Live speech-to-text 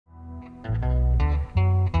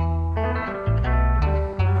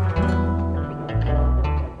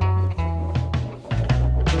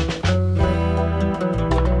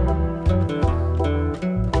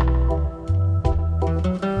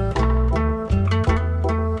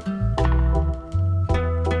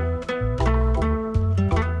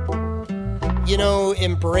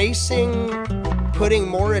embracing putting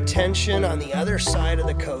more attention on the other side of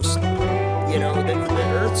the coastline.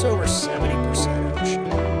 The Earth's over 70%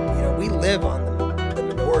 ocean. We live on the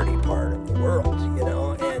minority part of the world,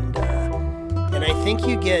 and I think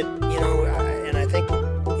you get, and I think,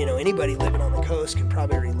 anybody living on the coast can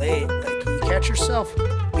probably relate. Like, you catch yourself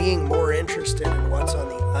being more interested in what's on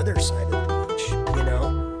the other side of the beach,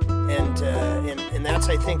 and that's,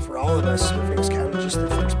 I think, for all of us, surfing is kind of just the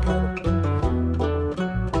first part.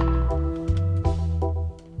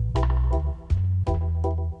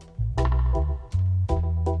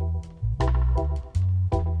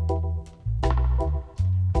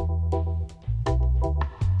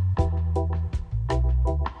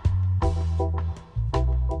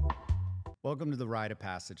 Welcome to the Rite of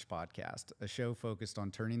Passage podcast, a show focused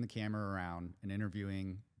on turning the camera around and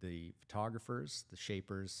interviewing the photographers, the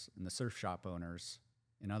shapers, and the surf shop owners.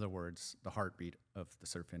 In other words, the heartbeat of the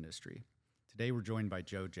surf industry. Today we're joined by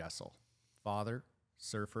Joe Jessel, father,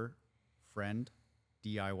 surfer, friend,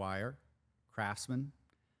 DIYer, craftsman,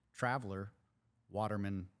 traveler,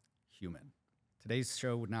 waterman, human. Today's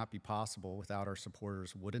show would not be possible without our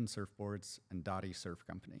supporters Wooden Surfboards and Dottie Surf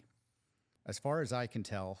Company. As far as I can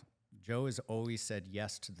tell, Joe has always said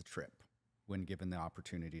yes to the trip when given the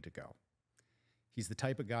opportunity to go. He's the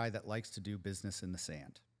type of guy that likes to do business in the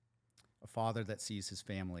sand, a father that sees his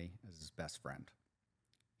family as his best friend.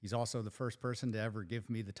 He's also the first person to ever give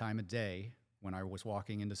me the time of day when I was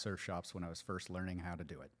walking into surf shops when I was first learning how to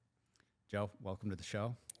do it. Joe, welcome to the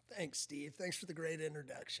show. Thanks, Steve. Thanks for the great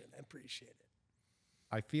introduction. I appreciate it.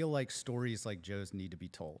 I feel like stories like Joe's need to be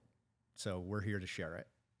told, so we're here to share it.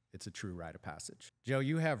 It's a true rite of passage. Joe,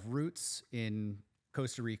 you have roots in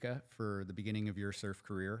Costa Rica for the beginning of your surf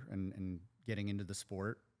career and getting into the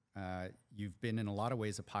sport. You've been in a lot of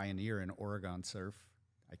ways a pioneer in Oregon surf.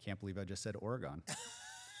 I can't believe I just said Oregon.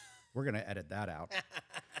 We're going to edit that out.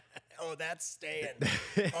 Oh, that's staying.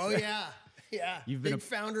 Oh, yeah. Yeah. You've been Big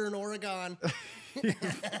founder in Oregon.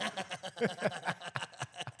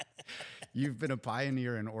 You've been a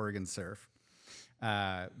pioneer in Oregon surf.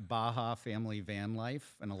 Baja family van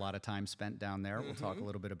life and a lot of time spent down there. We'll talk a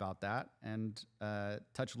little bit about that and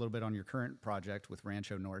touch a little bit on your current project with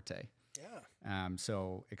Rancho Norte. Yeah.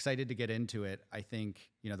 So excited to get into it. I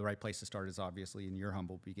think, the right place to start is obviously in your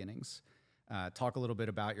humble beginnings. Talk a little bit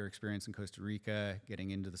about your experience in Costa Rica,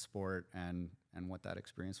 getting into the sport and what that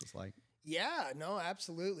experience was like. Yeah, no,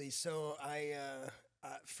 absolutely. So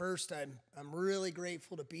first, I'm really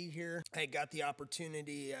grateful to be here. I got the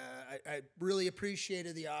opportunity. I really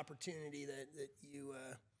appreciated the opportunity that you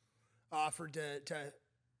offered to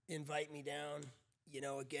invite me down.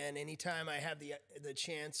 Again, anytime I have the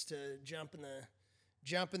chance to jump in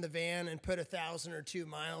the van and put 1,000 or 2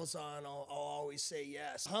 miles on, I'll always say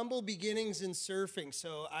yes. Humble beginnings in surfing.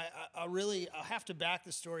 So I'll have to back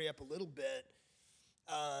the story up a little bit.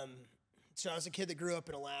 So I was a kid that grew up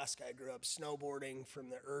in Alaska. I grew up snowboarding from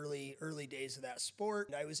the early days of that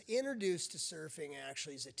sport. I was introduced to surfing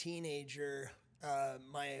actually as a teenager.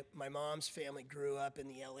 My mom's family grew up in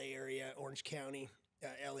the LA area, Orange County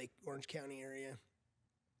area.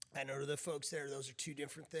 I know to the folks there, those are two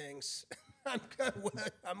different things.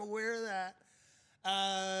 I'm aware of that.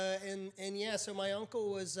 And yeah, so my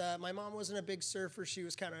uncle was, my mom wasn't a big surfer. She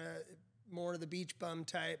was kind of more of the beach bum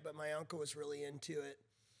type, but my uncle was really into it.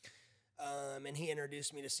 And he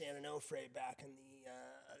introduced me to San Onofre back in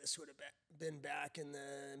this would have been back in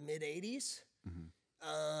the mid 80s.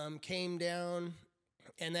 Mm-hmm. Came down,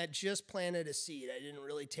 and that just planted a seed. I didn't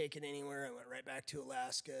really take it anywhere. I went right back to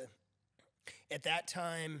Alaska. At that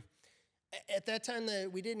time,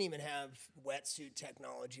 we didn't even have wetsuit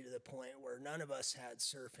technology to the point where none of us had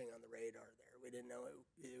surfing on the radar there. We didn't know it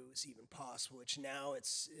was even possible, which now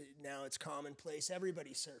it's commonplace.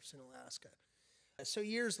 Everybody surfs in Alaska. So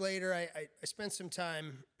years later, I spent some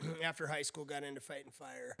time after high school, got into fighting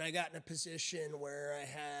fire. I got in a position where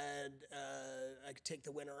I could take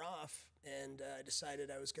the winter off, and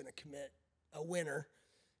decided I was going to commit a winter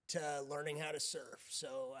to learning how to surf.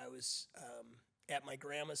 So I was at my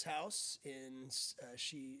grandma's house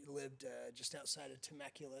she lived just outside of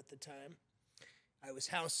Temecula at the time. I was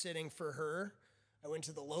house sitting for her. I went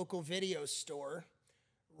to the local video store,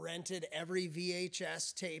 rented every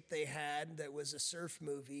VHS tape they had that was a surf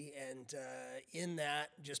movie, and in that,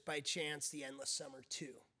 just by chance, The Endless Summer 2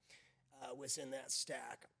 was in that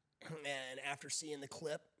stack. And after seeing the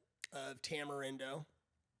clip of Tamarindo,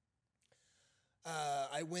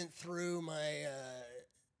 I went through my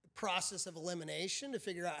process of elimination to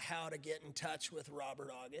figure out how to get in touch with Robert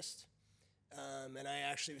August. And I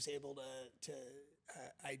actually was able to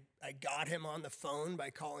I got him on the phone by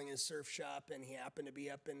calling his surf shop, and he happened to be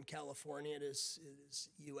up in California at his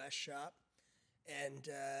U.S. shop,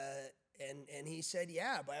 and he said,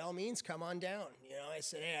 yeah, by all means, come on down. You know, I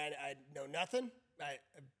said, hey, I know nothing. I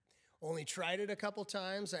only tried it a couple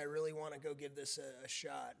times. I really want to go give this a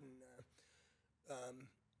shot. And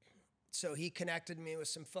so he connected me with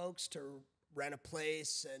some folks to rent a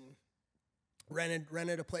place, and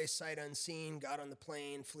rented a place sight unseen, got on the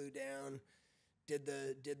plane, flew down, did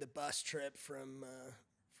the bus trip from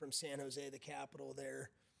San Jose, the capital there,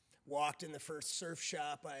 walked in the first surf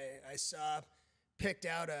shop I saw, picked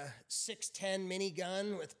out a 610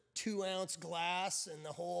 minigun with 2-ounce glass and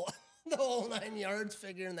the whole 9 yards,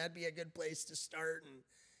 figuring that'd be a good place to start.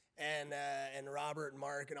 And Robert and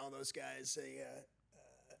Mark and all those guys, they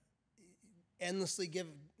endlessly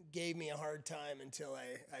gave me a hard time until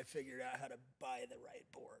I figured out how to buy the right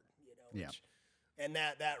board, you know. And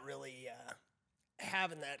that really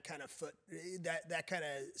having that kind of that kind of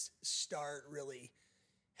start really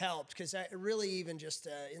helped, because I really, even just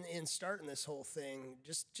in starting this whole thing,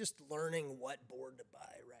 just learning what board to buy,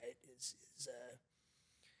 right, is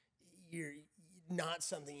you're not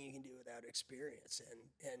something you can do without experience.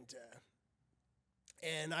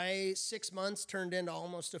 And I 6 months turned into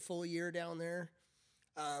almost a full year down there.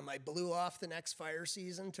 I blew off the next fire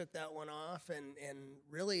season, took that one off, and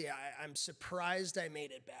really I'm surprised I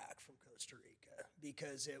made it back from Costa Rica,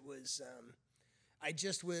 because it was I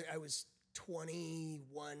was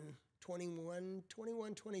 21,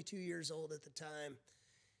 22 years old at the time.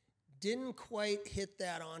 Didn't quite hit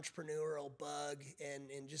that entrepreneurial bug,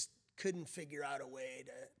 and just couldn't figure out a way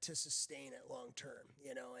to sustain it long term,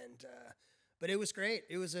 you know. And but it was great.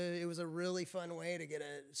 It was a really fun way to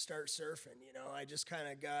start surfing, you know. I just kind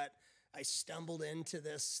of I stumbled into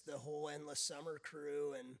the whole Endless Summer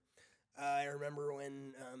crew, and I remember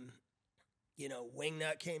when you know,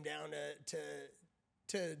 Wingnut came down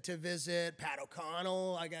to visit, Pat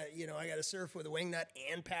O'Connell. I got to surf with Wingnut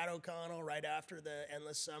and Pat O'Connell right after the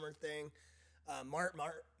Endless Summer thing. Mark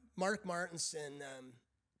Martinson,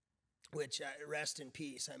 which rest in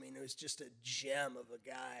peace. I mean, it was just a gem of a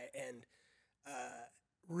guy, and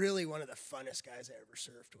really one of the funnest guys I ever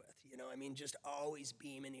surfed with. You know, I mean, just always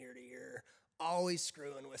beaming ear to ear, always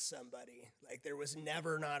screwing with somebody. Like, there was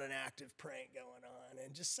never not an active prank going on,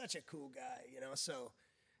 and just such a cool guy, you know. So,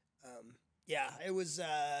 yeah, it was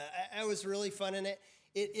really fun, and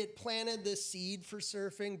it planted the seed for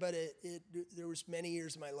surfing, but there was many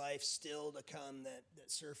years of my life still to come that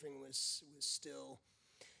surfing was still,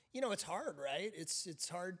 you know, it's hard, right? It's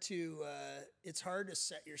hard to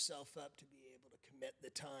set yourself up to be able to commit the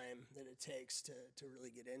time that it takes to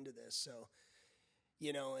really get into this. So,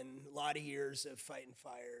 you know, and a lot of years of fighting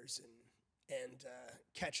fires and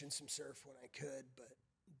catching some surf when I could,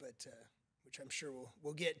 but which I'm sure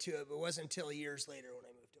we'll get to it. But it wasn't until years later when I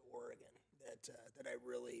moved to Oregon that I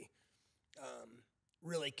really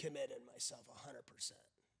committed myself 100%.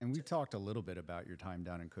 And we've talked a little bit about your time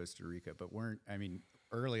down in Costa Rica, but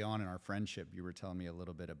early on in our friendship, you were telling me a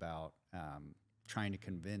little bit about trying to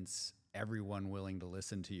convince everyone willing to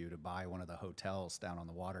listen to you to buy one of the hotels down on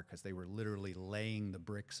the water, because they were literally laying the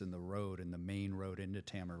bricks in the road, in the main road into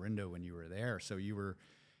Tamarindo when you were there. So you were,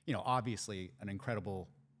 you know, obviously an incredible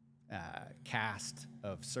cast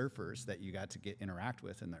of surfers that you got to interact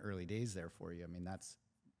with in the early days there for you. I mean, that's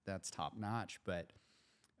top notch, but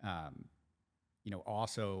you know,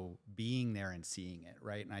 also being there and seeing it,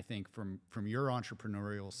 right? And I think from your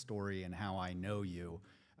entrepreneurial story and how I know you,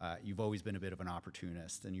 you've always been a bit of an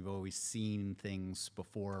opportunist, and you've always seen things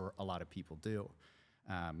before a lot of people do,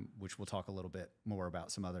 which we'll talk a little bit more about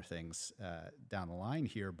some other things down the line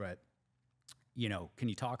here. But, you know, can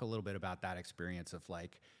you talk a little bit about that experience of,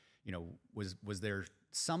 like, you know, was there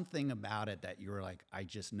something about it that you were like, I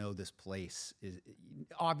just know this place is,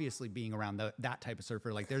 obviously being around that type of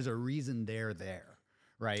surfer, like, there's a reason they're there,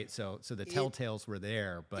 right? So the telltales were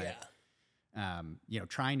there, but yeah. You know,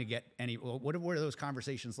 trying to get what were those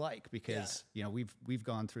conversations like? Because, you know, we've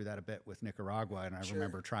gone through that a bit with Nicaragua, and I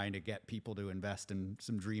remember trying to get people to invest in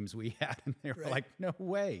some dreams we had, and they were like, no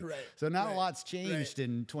way. Right. So not a lot's changed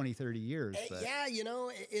in 20, 30 years. But. Yeah, you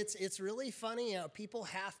know, it's really funny how people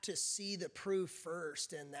have to see the proof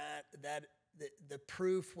first, and that the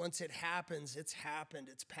proof, once it happens, it's happened.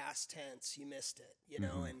 It's past tense. You missed it, you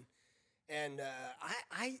know, and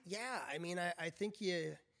I mean, I think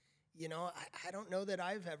you know, I don't know that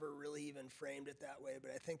I've ever really even framed it that way, but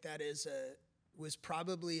I think that was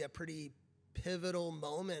probably a pretty pivotal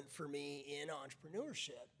moment for me in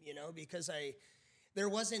entrepreneurship, you know, because there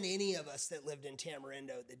wasn't any of us that lived in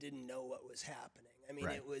Tamarindo that didn't know what was happening. I mean,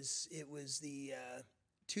 it was the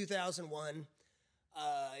 2001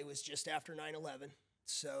 It was just after 9/11.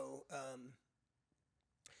 So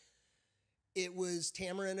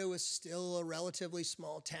Tamarindo was still a relatively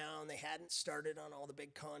small town. They hadn't started on all the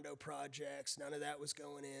big condo projects. None of that was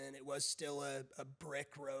going in. It was still a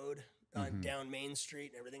brick road down Main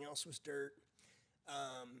Street, and everything else was dirt.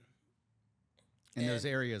 And those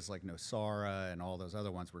areas like Nosara and all those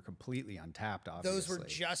other ones were completely untapped, obviously. Those were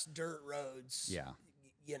just dirt roads. Yeah.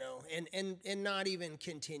 You know, and not even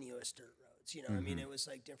continuous dirt roads. You know, I mean, it was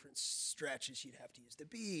like different stretches. You'd have to use the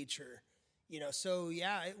beach or, you know, so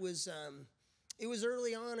yeah, it was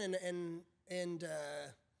early on and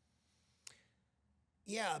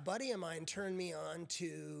yeah, a buddy of mine turned me on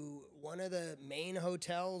to one of the main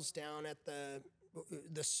hotels down at the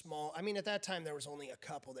small, I mean, at that time there was only a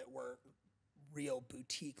couple that weren't real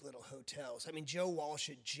boutique little hotels. I mean, Joe Walsh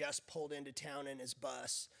had just pulled into town in his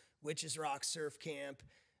bus, Witches Rock Surf Camp.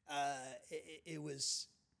 It was,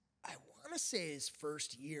 I want to say, his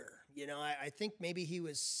first year. You know, I think maybe he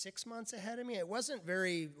was 6 months ahead of me. It wasn't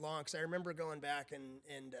very long because I remember going back and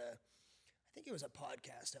I think it was a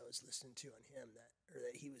podcast I was listening to on him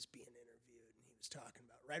that he was being interviewed and he was talking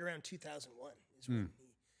about right around 2001 is when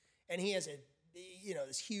he has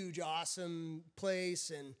this huge, awesome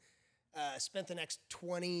place and spent the next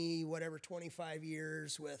 25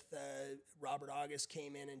 years with Robert August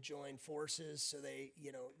came in and joined forces. So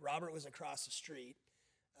Robert was across the street.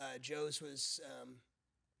 Joe's was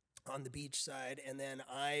on the beach side, and then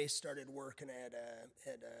I started working at a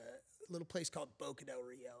little place called Boca del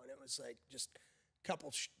Rio, and it was like just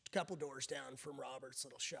couple doors down from Robert's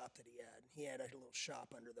little shop that he had. He had a little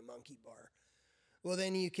shop under the Monkey Bar. Well,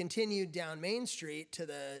 then you continued down Main Street to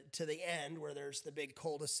the end where there's the big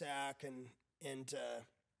cul-de-sac and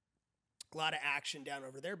a lot of action down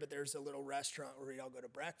over there. But there's a little restaurant where we'd all go to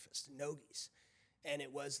breakfast, Nogie's, and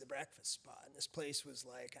it was the breakfast spot. And this place was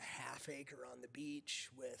like a half acre on the beach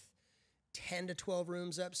with 10 to 12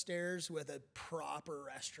 rooms upstairs with a proper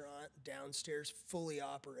restaurant downstairs, fully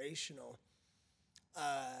operational.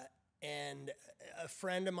 And a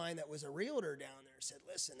friend of mine that was a realtor down there said,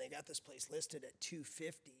 listen, they got this place listed at $250.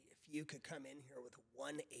 If you could come in here with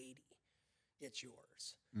 $180, it's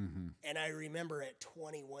yours. Mm-hmm. And I remember at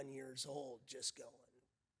 21 years old just going,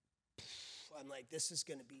 I'm like, this is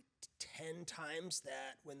going to be 10 times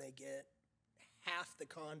that when they get half the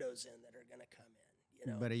condos in that are going to come in.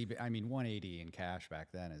 You know? But even, I mean, 180 in cash back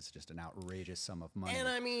then is just an outrageous sum of money. And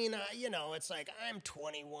I mean, it's like I'm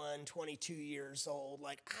 21, 22 years old.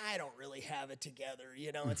 Like I don't really have it together.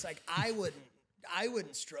 You know, it's like I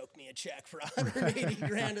wouldn't stroke me a check for 180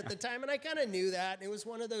 grand at the time, and I kind of knew that. And it was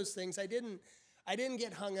one of those things. I didn't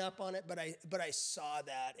get hung up on it, but I saw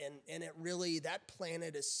that, and it really that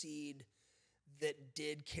planted a seed that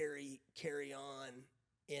did carry on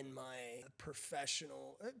in my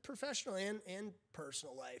professional and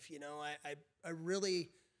personal life. You know, I really,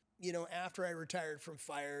 you know, after I retired from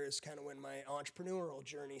fire is kind of when my entrepreneurial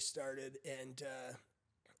journey started. And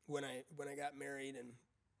when I got married, and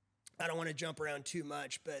I don't want to jump around too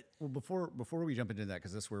much, but well, before we jump into that,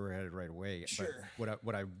 because that's where we're headed right away. Sure. But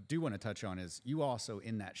what I do want to touch on is you also,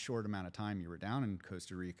 in that short amount of time you were down in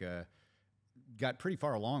Costa Rica, got pretty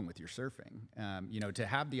far along with your surfing. You know, to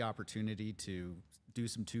have the opportunity to do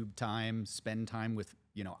some tube time, spend time with,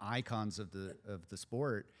 you know, icons of the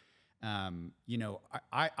sport. You know,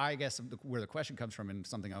 I guess where the question comes from, and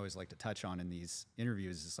something I always like to touch on in these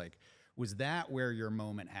interviews, is like, was that where your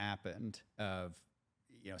moment happened of,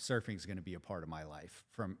 you know, surfing is going to be a part of my life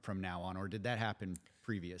from now on, or did that happen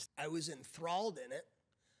previous? I was enthralled in it,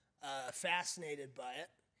 fascinated by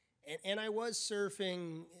it, and I was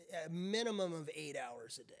surfing a minimum of 8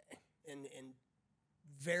 hours a day, and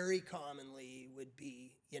very commonly would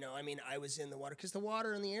be, you know, I mean, I was in the water because the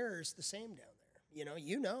water and the air is the same down there.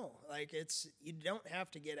 You know, like you don't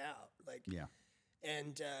have to get out. Like, yeah.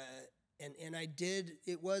 And I did,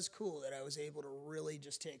 it was cool that I was able to really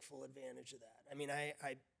just take full advantage of that. I mean, I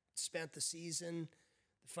spent the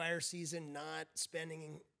fire season, not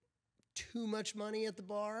spending too much money at the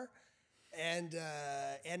bar, and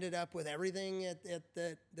ended up with everything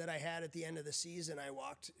that I had at the end of the season. I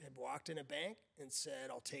walked in a bank and said,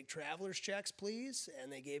 I'll take traveler's checks, please.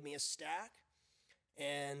 And they gave me a stack,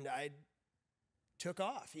 and I took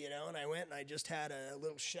off, you know, and I went and I just had a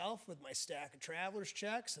little shelf with my stack of traveler's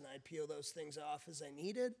checks, and I'd peel those things off as I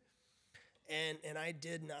needed. And I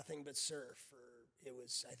did nothing but surf for,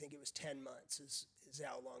 I think it was 10 months is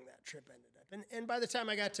how long that trip ended up. And by the time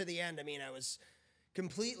I got to the end, I mean, I was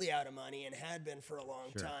completely out of money and had been for a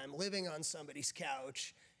long time, living on somebody's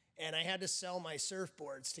couch. And I had to sell my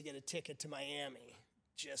surfboards to get a ticket to Miami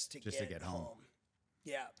just to get home.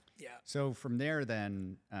 Yeah. So from there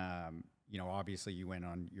then, obviously you went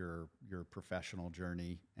on your professional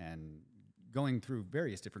journey and going through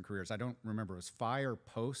various different careers. I don't remember, was fire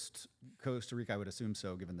post Costa Rica? I would assume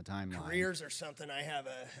so, given the timeline. Careers are something I have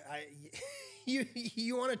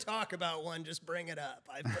you want to talk about one, just bring it up.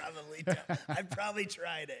 I've probably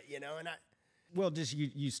tried it, and well, just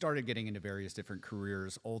you started getting into various different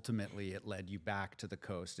careers. Ultimately, it led you back to the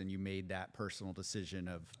coast, and you made that personal decision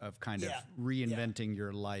of kind of reinventing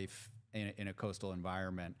your life in a coastal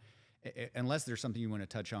environment. Unless there's something you want to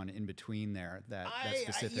touch on in between there that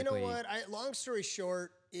specifically... you know what? Long story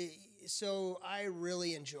short, so I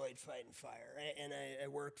really enjoyed fighting fire. I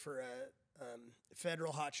worked for a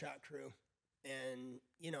federal hotshot crew. And,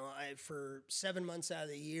 for 7 months out of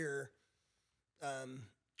the year,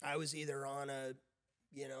 I was either on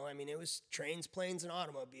it was trains, planes, and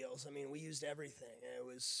automobiles. I mean, we used everything. It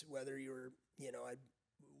was whether you were,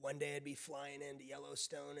 one day I'd be flying into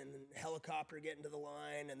Yellowstone and helicopter getting to the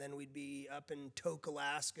line, and then we'd be up in Tok,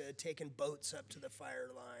 Alaska, taking boats up to the fire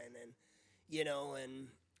line, and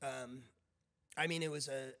it was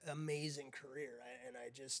an amazing career, and I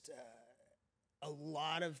just a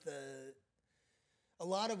lot of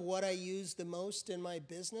what I used the most in my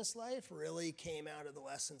business life really came out of the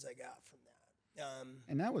lessons I got from that.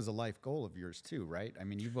 And that was a life goal of yours too, right? I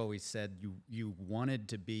mean, you've always said you wanted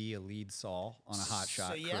to be a lead saw on a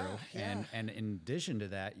hotshot crew, and in addition to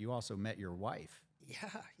that, you also met your wife.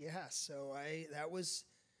 Yeah. So that was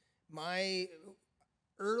my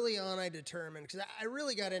early on. I determined, because I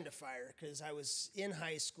really got into fire because I was in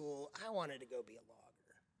high school. I wanted to go be a logger.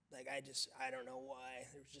 Like I don't know why.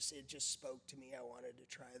 It just spoke to me. I wanted to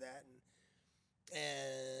try that,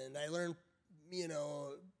 and I learned,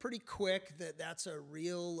 pretty quick that's a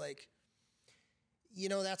real,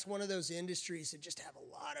 that's one of those industries that just have a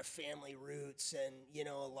lot of family roots, and,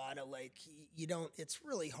 a lot of it's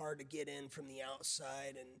really hard to get in from the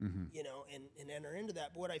outside and, and enter into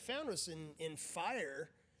that. But what I found was in fire,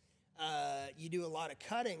 you do a lot of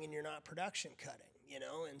cutting and you're not production cutting,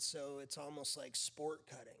 and so it's almost like sport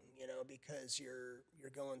cutting, because you're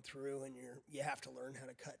going through and you have to learn how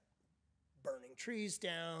to cut burning trees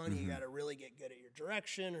down. You got to really get good at your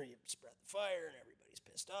direction, or you spread the fire and everybody's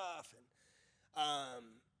pissed off.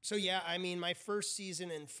 And my first season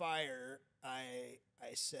in fire, I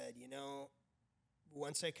said,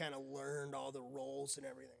 once I kind of learned all the roles and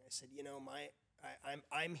everything, I said,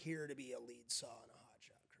 I'm here to be a lead saw on a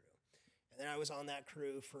hotshot crew. And then I was on that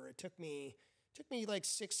crew it took me like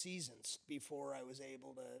 6 seasons before I was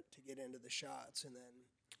able to get into the shots. And then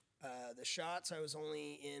the shots I was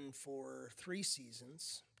only in for 3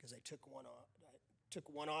 seasons, because I took one off. I took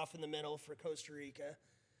one off in the middle for Costa Rica,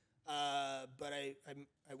 but I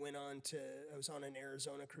was on an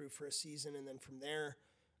Arizona crew for a season, and then from there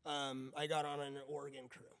I got on an Oregon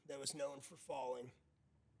crew that was known for falling,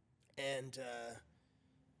 and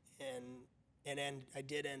I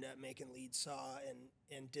did end up making lead saw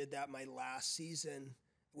and did that my last season,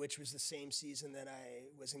 which was the same season that I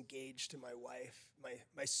was engaged to my wife,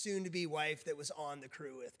 my soon-to-be wife that was on the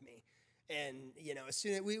crew with me. And, as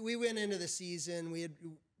soon as we went into the season, we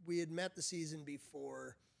had met the season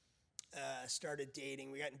before, started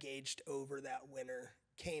dating. We got engaged over that winter,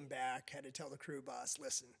 came back, had to tell the crew boss,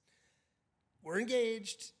 listen, we're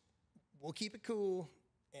engaged, we'll keep it cool,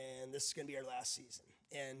 and this is going to be our last season.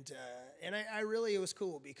 And I really, it was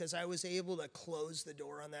cool because I was able to close the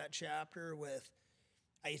door on that chapter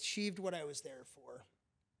I achieved what I was there for.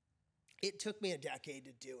 It took me a decade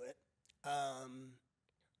to do it.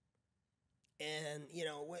 And,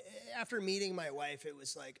 after meeting my wife, it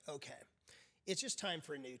was like, okay, it's just time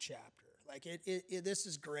for a new chapter. Like, this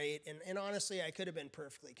is great. And honestly, I could have been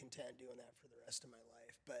perfectly content doing that for the rest of my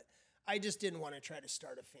life. But I just didn't want to try to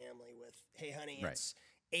start a family with, hey, honey, It's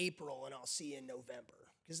April and I'll see you in November.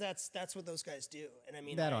 Because that's what those guys do. And I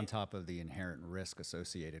mean, that on top of the inherent risk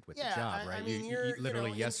associated with the job, right? You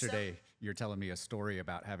literally yesterday, you're telling me a story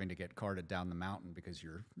about having to get carted down the mountain because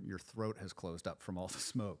your throat has closed up from all the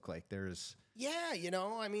smoke. Like there's... Yeah,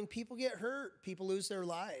 people get hurt. People lose their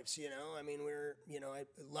lives, I mean,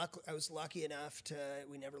 I was lucky enough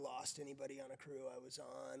we never lost anybody on a crew I was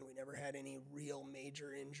on. We never had any real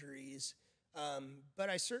major injuries. But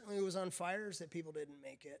I certainly was on fires that people didn't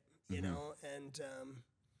make it,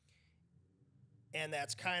 and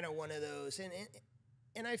that's kind of one of those.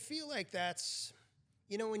 And I feel like that's,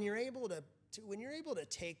 when you're able to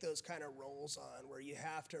take those kind of roles on where you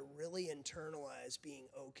have to really internalize being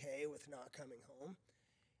okay with not coming home,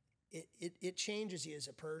 it changes you as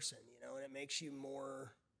a person, and it makes you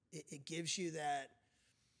more, it gives you that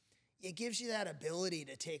ability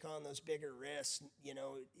to take on those bigger risks,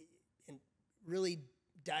 and really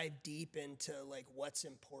dive deep into like what's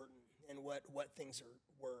important. and what things are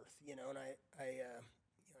worth, you know. And I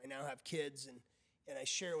now have kids, and I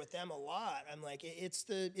share with them a lot. I'm like, it's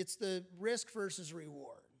the risk versus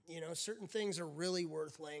reward. You know, certain things are really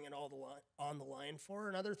worth laying it all on the line for,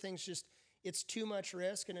 and other things just, it's too much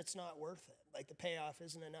risk and it's not worth it. Like the payoff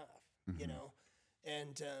isn't enough, you know.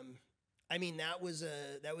 And I mean, that was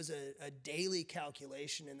a daily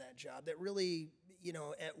calculation in that job that really, you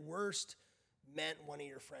know, at worst meant one of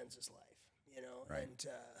your friends' life, you know. Right.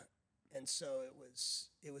 And so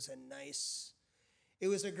it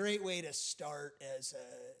was a great way to start as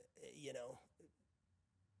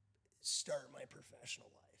start my professional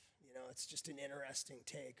life. You know, it's just an interesting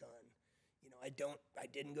take on, you know, I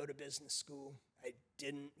didn't go to business school. I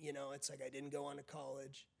didn't, you know, it's like I didn't go on to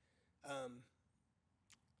college. I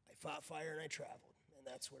fought fire and I traveled, and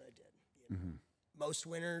that's what I did. You know? Most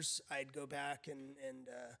winters I'd go back and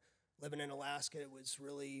living in Alaska, it was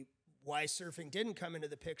really why surfing didn't come into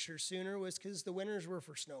the picture sooner was because the winters were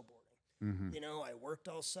for snowboarding. You know, I worked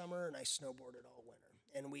all summer and I snowboarded all winter.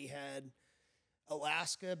 And we had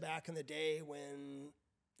Alaska back in the day when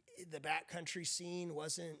the backcountry scene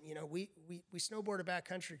wasn't, you know, we snowboarded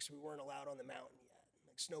backcountry because we weren't allowed on the mountain yet.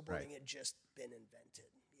 Like snowboarding had just been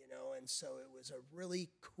invented, you know, and so it was a really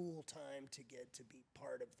cool time to get to be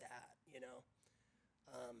part of that, you know.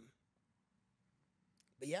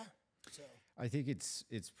 But yeah, so I think it's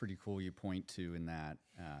pretty cool you point to in that,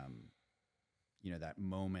 you know, that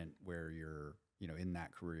moment where you're, you know, in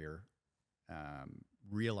that career,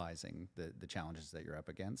 realizing the challenges that you're up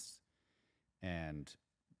against and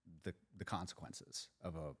the consequences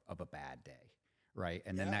of a bad day, right?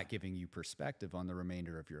 And then that giving you perspective on the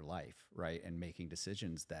remainder of your life, right? And making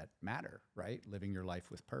decisions that matter, right? Living your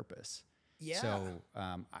life with purpose. Yeah. So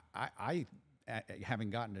I having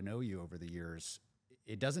gotten to know you over the years,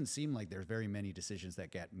 it doesn't seem like there's very many decisions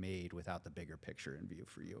that get made without the bigger picture in view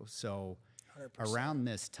for you. So 100%. Around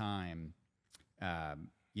this time,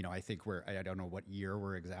 you know, I think I don't know what year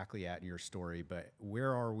we're exactly at in your story, but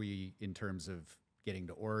where are we in terms of getting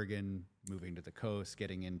to Oregon, moving to the coast,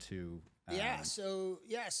 getting into so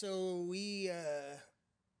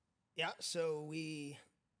we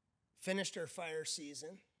finished our fire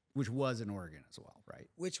season, which was in Oregon as well, right?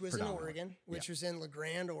 Which was in Oregon, which was in La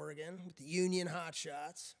Grande, Oregon, with the Union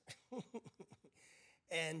Hotshots.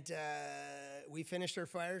 And we finished our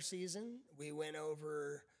fire season. We went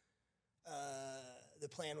over. The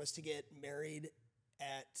plan was to get married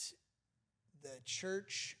at the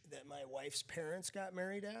church that my wife's parents got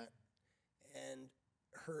married at, and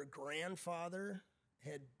her grandfather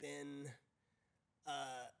had been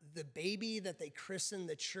the baby that they christened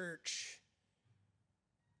the church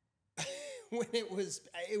when I'm gonna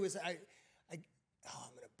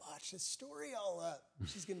botch this story all up.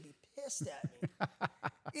 She's gonna be pissed at me.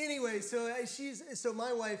 Anyway, so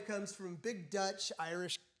my wife comes from big Dutch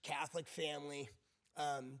Irish Catholic family,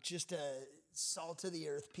 just a salt of the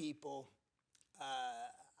earth people.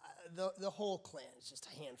 The whole clan is just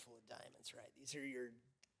a handful of diamonds, right? These are your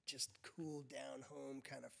just cool down home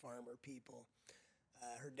kind of farmer people.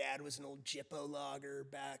 Her dad was an old Jippo logger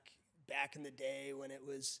back in the day when it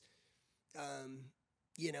was,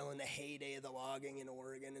 you know, in the heyday of the logging in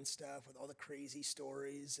Oregon and stuff, with all the crazy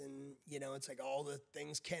stories. And, you know, it's like all the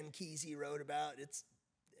things Ken Kesey wrote about. It's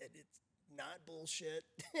not bullshit.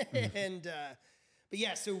 And, but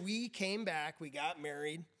yeah, so we came back, we got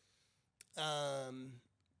married.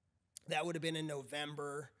 That would have been in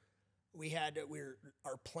November.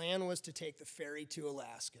 Our plan was to take the ferry to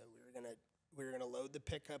Alaska. We were gonna load the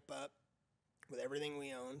pickup up with everything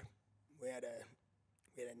we owned. We had a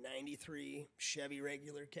 93 Chevy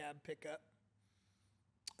regular cab pickup.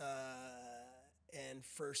 And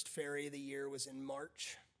first ferry of the year was in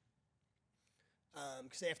March.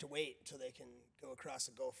 Because they have to wait until they can go across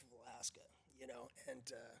the Gulf of Alaska, you know.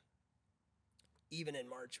 And even in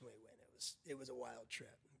March when we went, it was a wild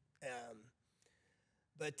trip.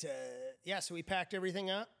 So we packed everything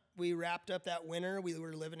up. We wrapped up that winter. We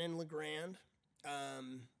were living in La Grande.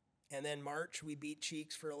 And then March, we beat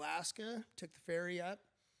cheeks for Alaska, took the ferry up.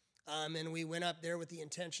 And we went up there with the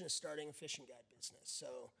intention of starting a fishing guide business.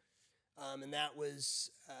 So, and that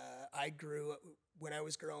was, when I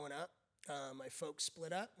was growing up. My folks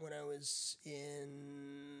split up when I was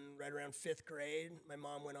right around 5th grade. My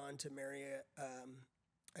mom went on to marry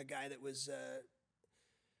a guy that was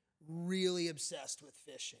really obsessed with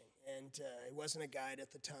fishing. And he wasn't a guide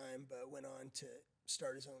at the time, but went on to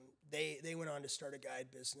start his own. They went on to start a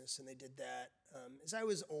guide business, and they did that. As I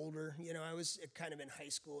was older, you know, I was kind of in high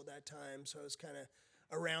school at that time, so I was kind of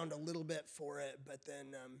around a little bit for it. But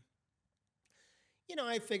then,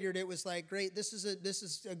 I figured it was like, great, this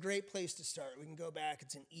is a great place to start. We can go back.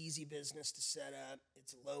 It's an easy business to set up.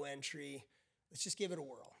 It's low entry. Let's just give it a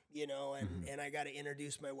whirl, and I got to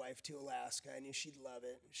introduce my wife to Alaska. I knew she'd love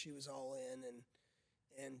it. She was all in,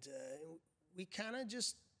 and we kind of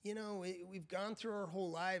just, we've gone through our whole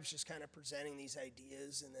lives just kind of presenting these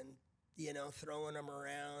ideas and then, throwing them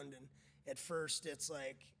around. And at first it's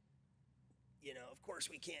like, of course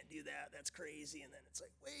we can't do that. That's crazy. And then it's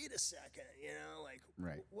like, wait a second, like,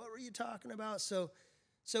 Right. What were you talking about? So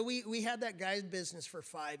we had that guide business for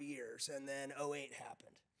 5 years, and then '08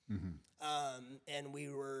 happened. And we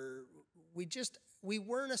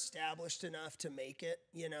weren't established enough to make it,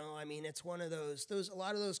 it's one of those, a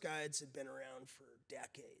lot of those guides had been around for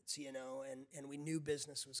decades, and we knew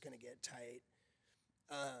business was going to get tight.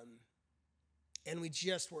 And we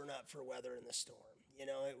just weren't up for weather in the storm.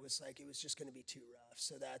 It was like, it was just going to be too rough.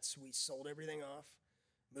 So we sold everything off,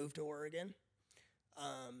 moved to Oregon.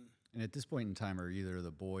 And at this point in time, are either of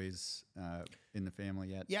the boys in the family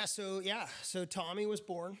yet? So Tommy was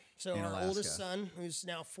born. So in our Alaska. oldest son, who's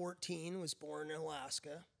now 14, was born in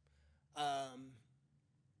Alaska.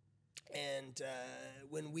 And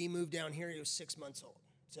when we moved down here, he was 6 months old.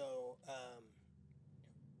 So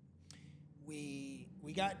we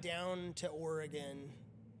got down to Oregon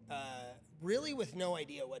really with no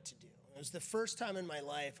idea what to do. It was the first time in my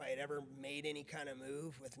life I had ever made any kind of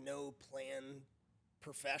move with no plan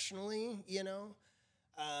professionally, and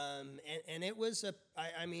it was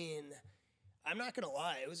I'm not gonna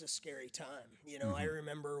lie, it was a scary time. I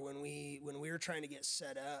remember when we were trying to get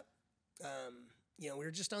set up, we were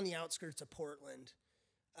just on the outskirts of Portland.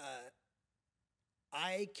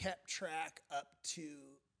 I kept track up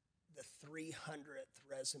to the 300th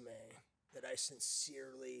resume that I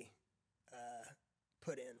sincerely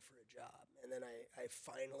put in for a job. And then I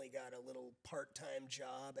finally got a little part-time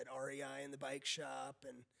job at REI in the bike shop,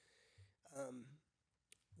 and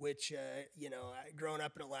which, growing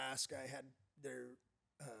up in Alaska, I had their,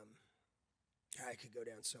 I could go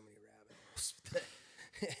down so many rabbit holes.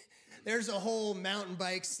 There's a whole mountain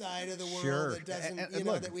bike side of the world that doesn't,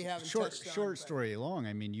 look, that we haven't touched on. Short story long.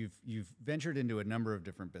 I mean, you've ventured into a number of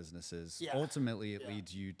different businesses. Yeah. Ultimately, it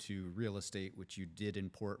leads you to real estate, which you did in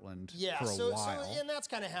Portland for a while. And that's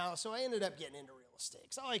kind of how. So I ended up getting into real estate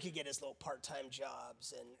because all I could get is little part-time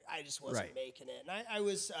jobs, and I just wasn't making it. And I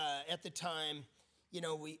was at the time,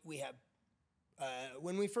 we have.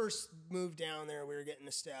 When we first moved down there, we were getting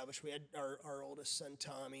established. We had our oldest son,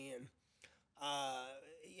 Tommy, and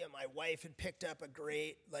my wife had picked up a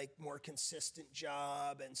great, more consistent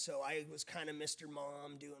job, and so I was kind of Mr.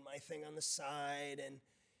 Mom doing my thing on the side, and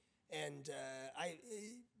I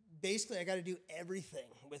got to do everything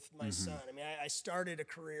with my son. I mean, I started a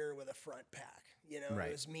career with a front pack. It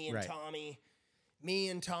was me and Tommy,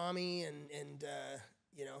 and a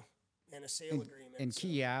sale agreement. And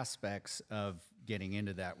key aspects of getting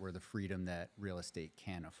into that were the freedom that real estate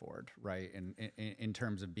can afford, right? And in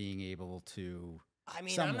terms of being able to. I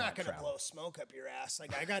mean, I'm not going to blow smoke up your ass.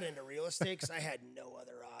 Like, I got into real estate because I had no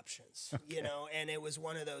other options, and it was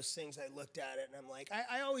one of those things. I looked at it and I'm like,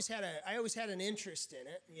 I always had an interest in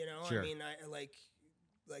it, Sure. I mean, I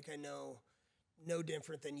know no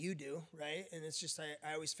different than you do, right? And it's just,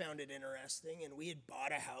 I always found it interesting, and we had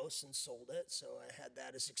bought a house and sold it. So I had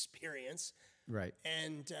that as experience. Right.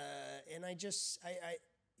 And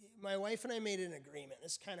my wife and I made an agreement.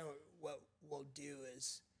 This is kind of what we'll do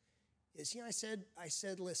is I said,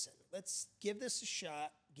 listen, let's give this a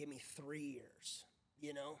shot. Give me 3 years,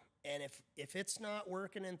 and if it's not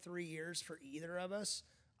working in 3 years for either of us,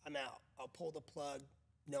 I'm out. I'll pull the plug,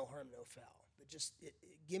 no harm, no foul. But just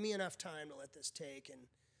give me enough time to let this take. And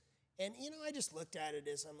I just looked at it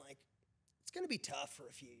as, I'm like, it's going to be tough for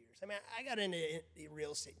a few years. I mean, I got into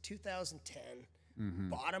real estate in 2010,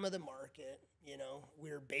 bottom of the market.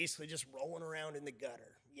 We were basically just rolling around in the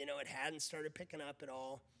gutter. It hadn't started picking up at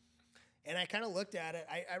all. And I kind of looked at it.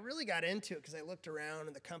 I really got into it because I looked around,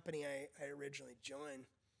 and the company I originally joined,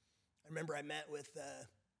 I remember I met with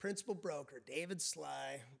principal broker David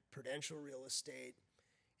Sly, Prudential Real Estate.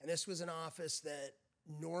 And this was an office that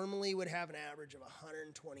normally would have an average of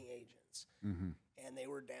 120 agents. And they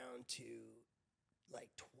were down to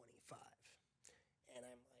like 25. And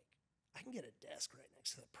I'm like, I can get a desk right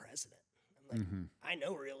next to the president. I'm like, I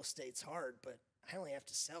know real estate's hard, but I only have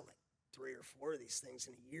to sell like 3 or 4 of these things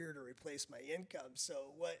in a year to replace my income.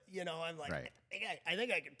 So what, I'm like, I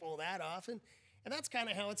think I can pull that off. And that's kind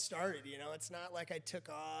of how it started. It's not like I took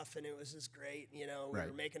off and it was just great. We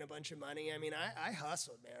were making a bunch of money. I mean, I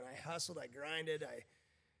hustled, man. I hustled, I grinded.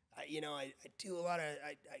 I do a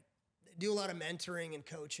lot of mentoring and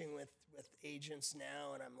coaching with agents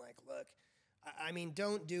now. And I'm like, look, I mean,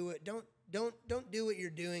 don't do it. Don't do what you're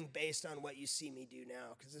doing based on what you see me do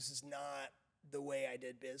now, because this is not the way I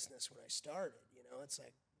did business when I started. You know, it's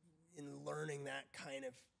like in learning that kind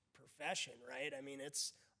of profession, right? I mean,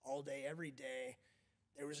 it's all day, every day.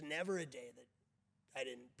 There was never a day that I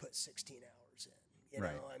didn't put 16 hours in. You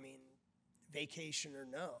know, I mean, vacation or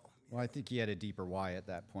no. Well, I think you had a deeper why at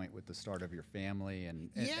that point with the start of your family, and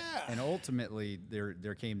yeah, and ultimately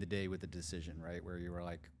there came the day with the decision, right, where you were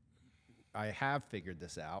like, I have figured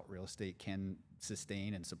this out. Real estate can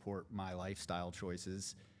sustain and support my lifestyle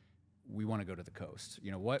choices. We want to go to the coast.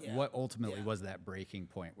 You know, what ultimately was that breaking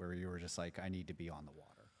point where you were just like, I need to be on the water?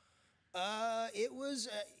 It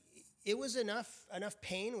was enough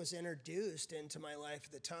pain was introduced into my life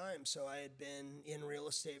at the time. So I had been in real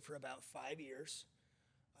estate for about 5 years.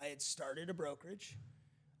 I had started a brokerage.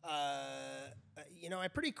 You know, I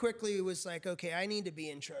pretty quickly was like, okay, I need to be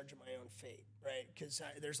in charge of my own fate, right? Because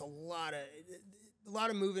there's a lot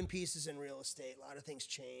of moving pieces in real estate. A lot of things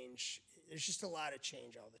change. There's just a lot of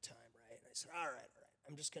change all the time, right? And I said, all right,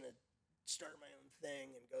 I'm just gonna start my own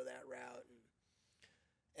thing and go that route.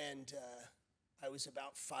 And I was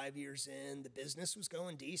about 5 years in. The business was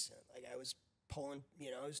going decent. Like I was pulling, you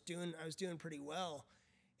know, I was doing pretty well.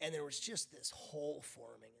 And there was just this hole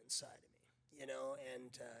forming inside of me, you know,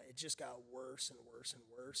 and it just got worse and worse and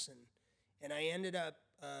worse. And I ended up,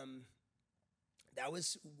 that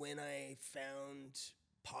was when I found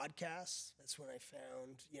podcasts. That's when I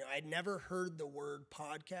found, you know, I'd never heard the word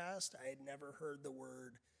podcast. I had never heard the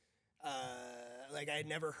word, like I had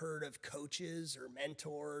never heard of coaches or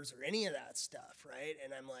mentors or any of that stuff, right?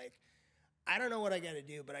 And I'm like, I don't know what I got to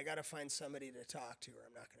do, but I got to find somebody to talk to or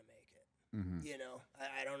I'm not going to make it. Mm-hmm. You know,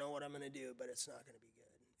 I don't know what I'm going to do, but it's not going to be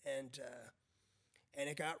good. And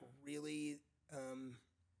it got really,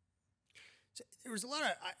 so there was a lot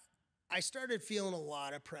of, I started feeling a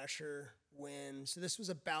lot of pressure so this was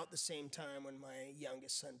about the same time when my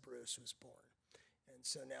youngest son, Bruce, was born. And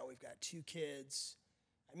so now we've got 2 kids.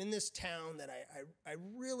 I'm in this town that I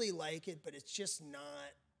really like it, but it's just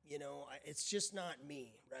not, you know, it's just not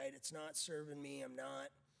me, right? It's not serving me.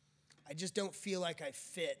 I just don't feel like I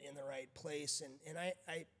fit in the right place. And I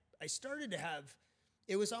started to have,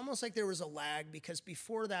 it was almost like there was a lag, because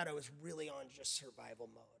before that I was really on just survival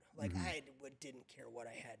mode. Like I didn't care what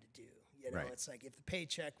I had to do. You know, It's like if the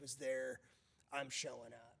paycheck was there, I'm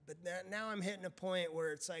showing up. But now I'm hitting a point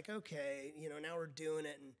where it's like, okay, you know, now we're doing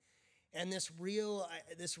it. And this real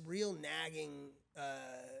nagging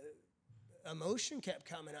emotion kept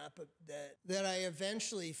coming up that I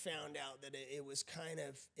eventually found out that it was kind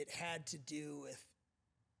of, it had to do with,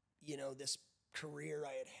 you know, this career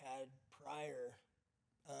I had prior.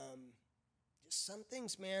 Just some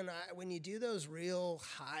things, man, when you do those real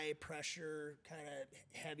high pressure, kind of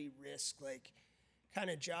heavy risk, like kind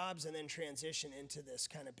of jobs and then transition into this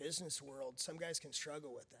kind of business world, some guys can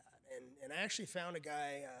struggle with that. And I actually found a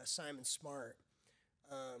guy, Simon Smart,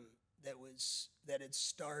 that had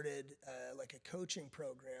started like a coaching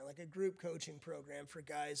program, like a group coaching program for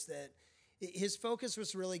guys that his focus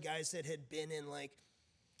was really guys that had been in like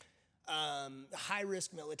high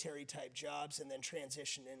risk military type jobs and then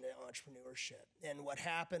transitioned into entrepreneurship. And what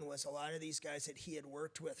happened was a lot of these guys that he had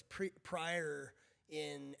worked with prior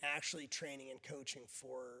in actually training and coaching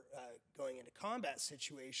for going into combat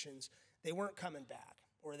situations, they weren't coming back,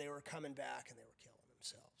 or they were coming back and they were killing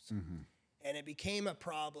themselves. Mm-hmm. And it became a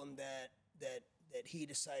problem that he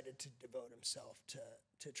decided to devote himself to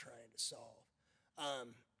trying to solve.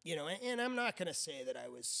 You know, and I'm not going to say that I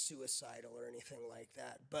was suicidal or anything like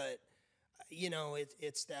that, but you know,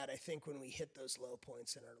 it's that I think when we hit those low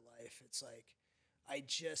points in our life, it's like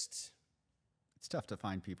it's tough to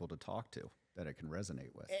find people to talk to that it can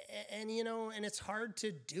resonate with. And you know, and it's hard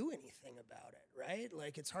to do anything about it, right?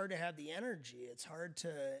 Like it's hard to have the energy. It's hard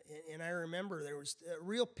to, and I remember there was a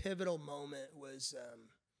real pivotal moment was,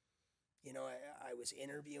 you know, I was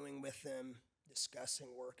interviewing with them,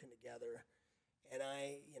 discussing working together. And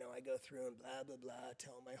I go through and blah, blah, blah,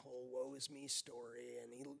 tell him my whole woe is me story.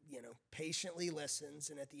 And he, you know, patiently listens.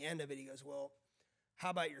 And at the end of it, he goes, well, how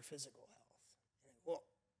about your physical health? And well,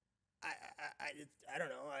 I don't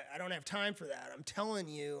know. I don't have time for that. I'm telling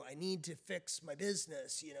you, I need to fix my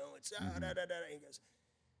business. You know, it's da, da, da, da. He goes,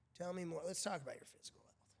 tell me more. Let's talk about your physical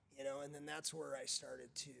health. You know, and then that's where I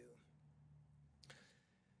started to,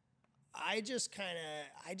 I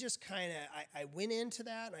went into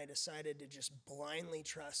that and I decided to just blindly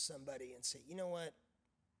trust somebody and say, you know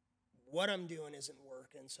what I'm doing isn't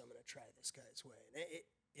working, so I'm going to try this guy's way. And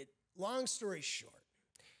it long story short,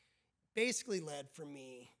 basically led for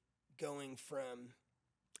me going from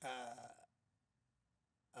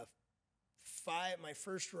my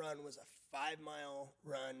first run was a 5-mile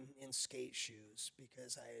run in skate shoes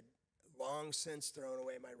because I had long since thrown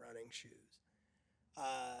away my running shoes,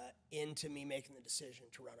 into me making the decision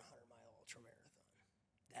to run a 100-mile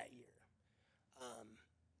ultramarathon that year.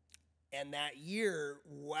 And that year,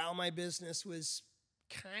 while my business was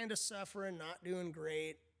kind of suffering, not doing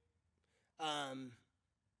great,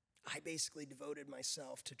 I basically devoted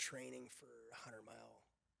myself to training for a 100-mile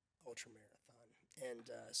ultramarathon and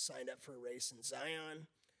signed up for a race in Zion.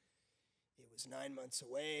 It was 9 months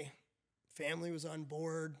away. Family was on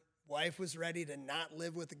board. Wife was ready to not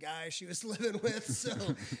live with the guy she was living with,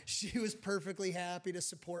 so she was perfectly happy to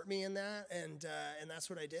support me in that, and that's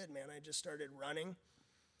what I did, man. I just started running.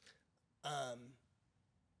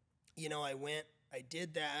 You know, I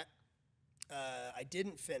did that. I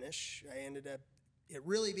didn't finish. I ended up, it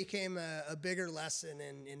really became a bigger lesson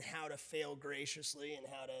in how to fail graciously and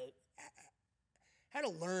how to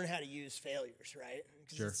learn how to use failures, right?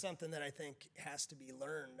 Because Sure. it's something that I think has to be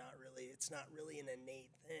learned, it's not really an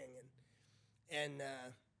innate thing.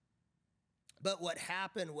 But what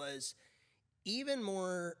happened was even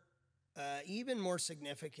more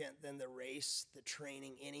significant than the race, the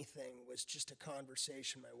training, anything, was just a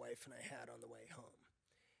conversation my wife and I had on the way home.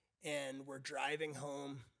 And we're driving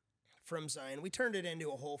home from Zion. We turned it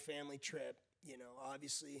into a whole family trip, you know,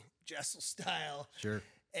 obviously Jessel style. Sure.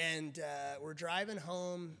 And we're driving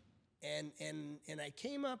home, and I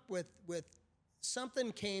came up with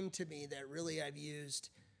something came to me that really I've used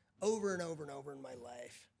over and over and over in my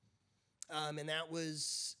life. And that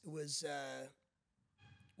was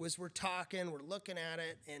we're talking, we're looking at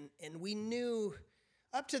it, and we knew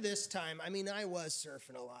up to this time, I mean, I was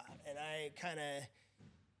surfing a lot, and I kind of,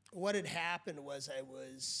 what had happened was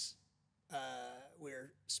we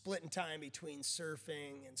were splitting time between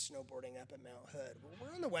surfing and snowboarding up at Mount Hood. Well,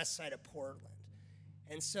 we're on the west side of Portland,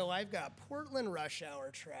 and so I've got Portland rush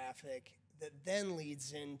hour traffic that then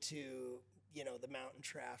leads into, you know, the mountain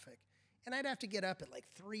traffic. And I'd have to get up at like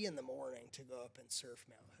 3 a.m. to go up and surf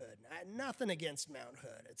Mount Hood. And I had nothing against Mount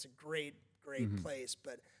Hood. It's a great place.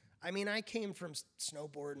 But, I mean, I came from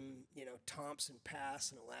snowboarding, you know, Thompson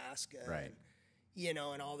Pass in Alaska. Right. And, you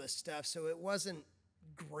know, and all this stuff. So it wasn't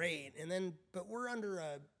great. And then, but we're under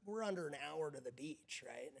an hour to the beach,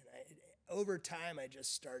 right? And over time, I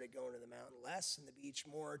just started going to the mountain less and the beach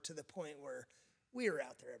more, to the point where we were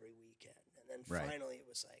out there every weekend. And then finally it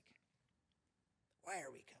was like, why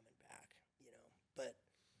are we coming? But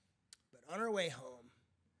on our way home,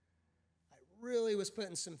 I really was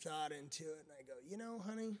putting some thought into it, and I go, you know,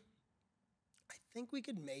 honey, I think we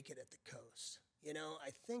could make it at the coast. You know, I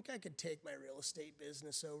think I could take my real estate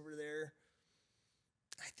business over there.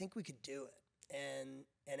 I think we could do it.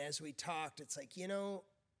 And as we talked, it's like, you know,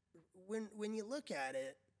 when you look at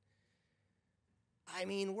it, I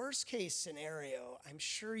mean, worst case scenario, I'm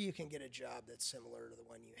sure you can get a job that's similar to the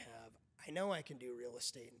one you have. I know I can do real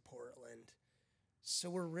estate in Portland.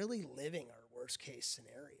 So we're really living our worst case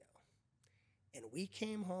scenario. And we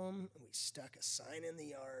came home and we stuck a sign in the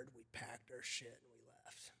yard. We packed our shit and we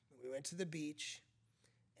left. We went to the beach.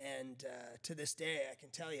 And to this day, I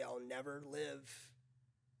can tell you, I'll never live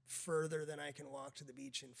further than I can walk to the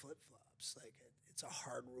beach in flip-flops. Like, it's a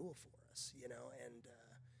hard rule for us, you know, and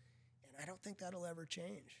I don't think that'll ever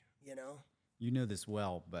change, you know. You know this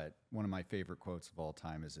well, but one of my favorite quotes of all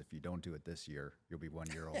time is, if you don't do it this year, you'll be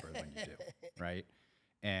 1 year older when you do, right?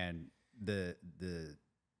 And the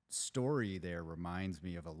story there reminds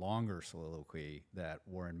me of a longer soliloquy that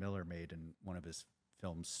Warren Miller made in one of his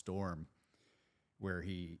films, Storm, where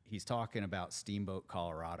he's talking about Steamboat,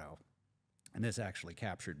 Colorado. And this actually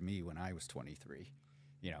captured me when I was 23.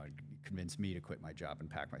 You know, it convinced me to quit my job and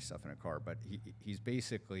pack my stuff in a car. But he's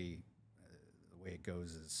basically, the way it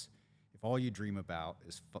goes is, if all you dream about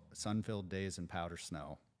is sun-filled days and powder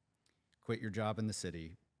snow, quit your job in the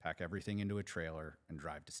city, pack everything into a trailer, and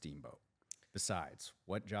drive to Steamboat. Besides,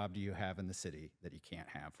 what job do you have in the city that you can't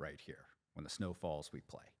have right here? When the snow falls, we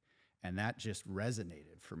play. And that just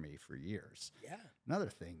resonated for me for years. Yeah. Another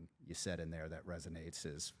thing you said in there that resonates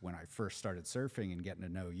is, when I first started surfing and getting to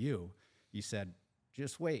know you, you said,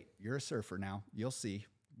 just wait, you're a surfer now, you'll see.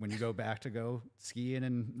 When you go back to go skiing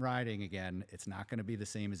and riding again, it's not going to be the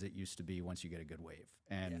same as it used to be once you get a good wave.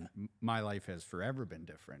 And my life has forever been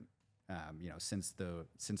different, you know, since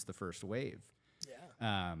the first wave.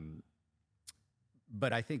 Yeah.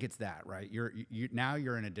 But I think it's that, right? Now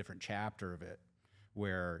you're in a different chapter of it,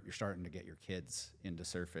 where you're starting to get your kids into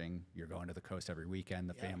surfing. You're going to the coast every weekend.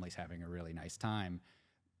 The family's having a really nice time.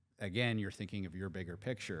 Again, you're thinking of your bigger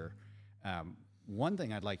picture. One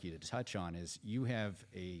thing I'd like you to touch on is, you have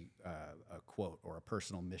a quote or a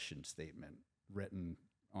personal mission statement written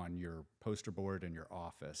on your poster board in your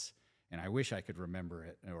office, and I wish I could remember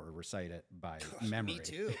it or recite it by memory. Me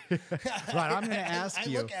too. But I'm going to ask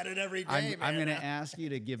you. I look at it every day, I'm going to ask you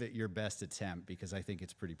to give it your best attempt because I think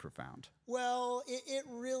it's pretty profound. Well, it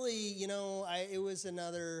really, you know, it was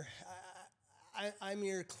another. I'm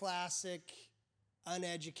your classic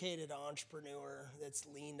uneducated entrepreneur that's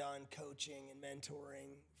leaned on coaching and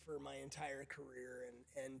mentoring for my entire career,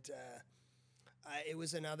 and it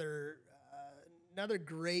was another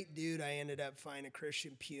great dude I ended up finding, a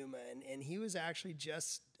Christian Puma, and he was actually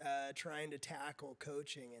just trying to tackle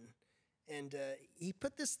coaching, and he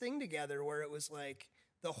put this thing together where it was like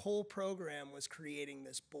the whole program was creating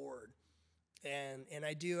this board, and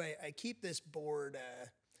I keep this board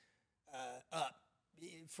up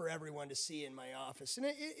for everyone to see in my office, and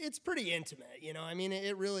it's pretty intimate, you know. I mean,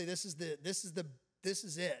 it really, this is it,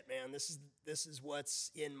 man. This is what's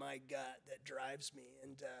in my gut that drives me,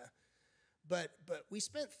 and but we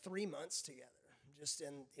spent 3 months together,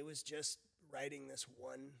 and it was just writing this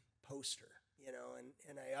one poster, you know,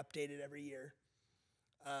 and I update it every year.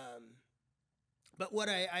 But what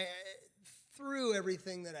I through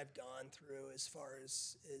everything that I've gone through as far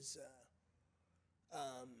as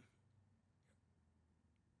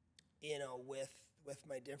you know, with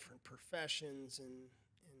my different professions and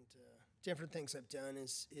different things I've done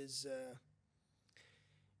is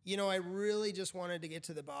you know, I really just wanted to get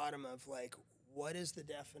to the bottom of, like, what is the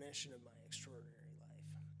definition of my extraordinary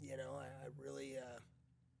life? You know, I really,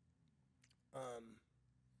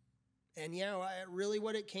 and yeah, really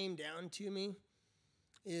what it came down to me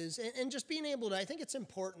is, and just being able to, I think it's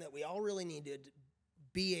important that we all really need to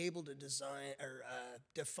be able to design or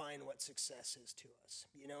define what success is to us,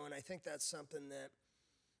 you know, and I think that's something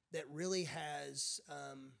that really has,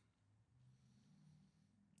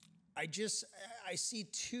 I see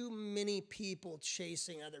too many people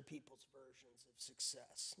chasing other people's versions of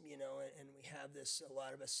success, you know, and a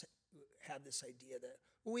lot of us have this idea that,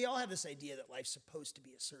 well, we all have this idea that life's supposed to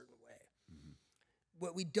be a certain way. Mm-hmm.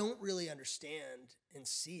 What we don't really understand and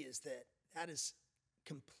see is that is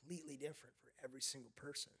completely different for every single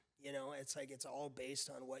person. You know, it's like it's all based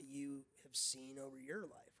on what you have seen over your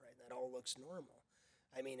life, right? That all looks normal.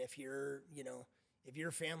 I mean, if your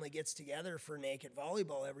family gets together for naked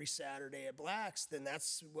volleyball every Saturday at Black's, then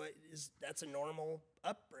that's a normal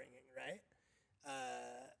upbringing, right?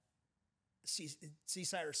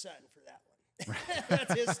 Seaside or Sutton for that one. Right.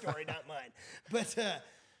 That's his story, not mine. But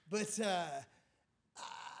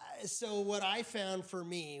so what I found for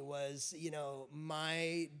me was, you know,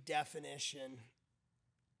 my definition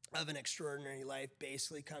of an extraordinary life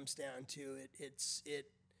basically comes down to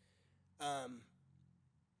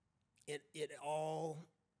it all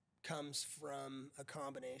comes from a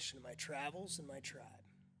combination of my travels and my tribe.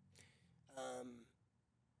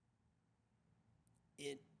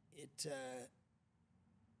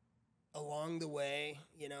 Along the way,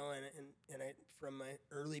 you know, and I, from my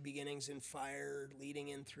early beginnings in fire, leading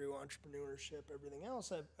in through entrepreneurship, everything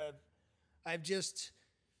else,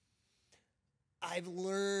 I've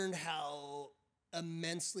learned how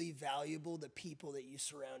immensely valuable the people that you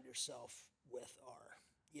surround yourself with are,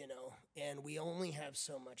 you know, and we only have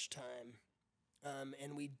so much time.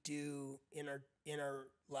 And we do in our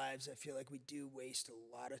lives, I feel like we do waste a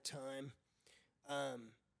lot of time,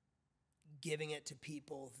 giving it to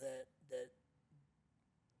people that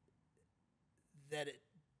it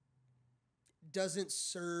doesn't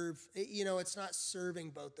serve, you know, it's not serving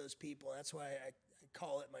both those people. That's why I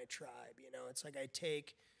call it my tribe. You know, it's like I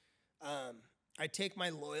take my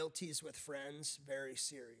loyalties with friends very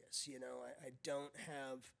serious. You know, I don't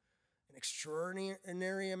have an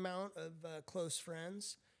extraordinary amount of close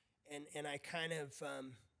friends, and I kind of,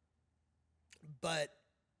 but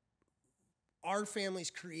our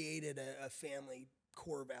family's created a family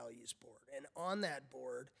core values board, and on that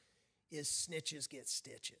board is snitches get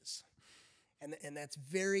stitches. And that's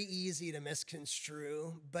very easy to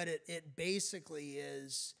misconstrue, but it basically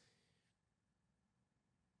is,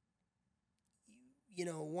 you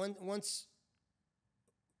know, once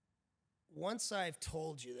I've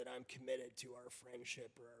told you that I'm committed to our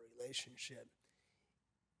friendship or our relationship,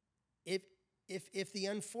 if the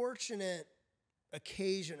unfortunate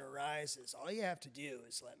occasion arises, all you have to do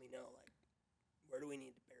is let me know, like, where do we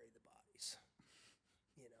need to bury the bodies,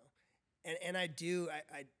 you know? And I do,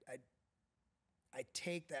 I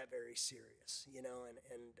take that very serious, you know,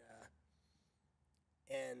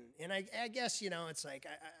 and I guess, you know, it's like,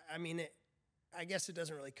 I mean, I guess it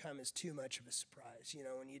doesn't really come as too much of a surprise, you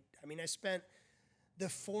know, I spent the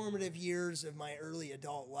formative years of my early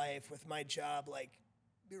adult life with my job, like,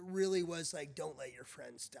 it really was like, don't let your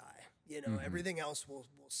friends die, you know, mm-hmm. Everything else will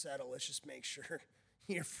settle. Let's just make sure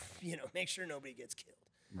make sure nobody gets killed.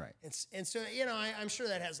 Right. And so, I'm sure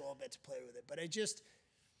that has a little bit to play with it, but I just,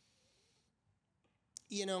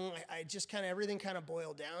 I just kind of, everything kind of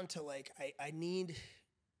boiled down to like, I need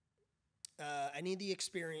the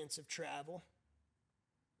experience of travel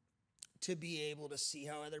to be able to see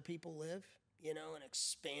how other people live, and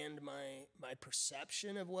expand my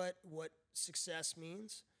perception of what success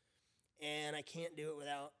means. And I can't do it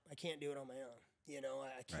on my own.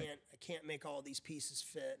 I can't make all these pieces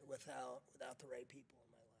fit without the right people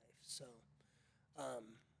in my life. So,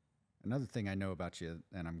 another thing I know about you,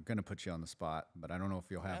 and I'm going to put you on the spot, but I don't know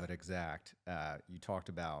if you'll have it exact. You talked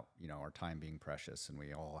about, our time being precious, and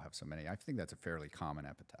we all have so many. I think that's a fairly common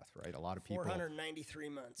epitaph, right? A lot of people. 493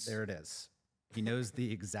 months. There it is. He knows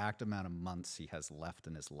the exact amount of months he has left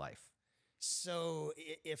in his life. So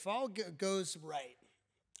if all goes right,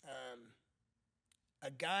 a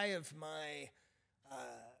guy of my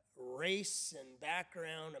race and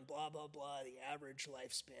background and blah, blah, blah, the average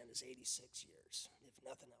lifespan is 86 years, if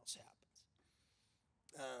nothing else happens.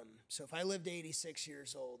 So if I lived 86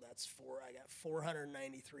 years old, I got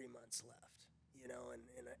 493 months left,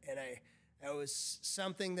 and that was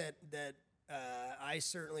something that I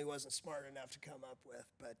certainly wasn't smart enough to come up with,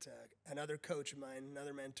 but another coach of mine,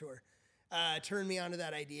 another mentor, turned me onto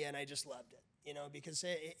that idea, and I just loved it, because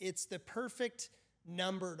it's the perfect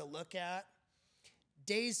number to look at.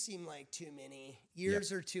 Days seem like too many,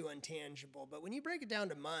 years are too intangible, but when you break it down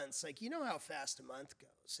to months, like, how fast a month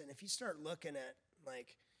goes. And if you start looking at,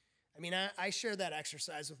 like, I shared that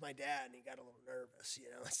exercise with my dad, and he got a little nervous,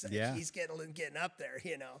 it's like he's getting up there,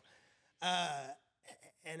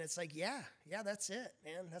 and it's like, that's it,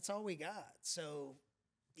 man. That's all we got. So,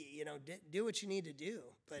 do what you need to do.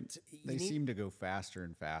 But they seem to go faster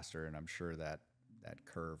and faster, and I'm sure that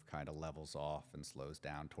curve kind of levels off and slows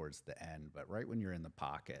down towards the end. But right when you're in the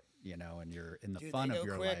pocket, and you're in the fun of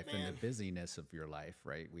your life and the busyness of your life,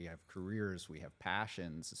 right? We have careers, we have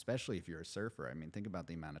passions, especially if you're a surfer. Think about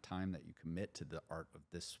the amount of time that you commit to the art of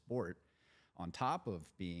this sport, on top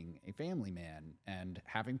of being a family man and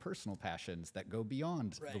having personal passions that go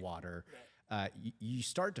beyond the water. Right. You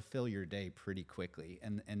start to fill your day pretty quickly,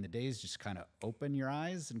 and the days just kind of open your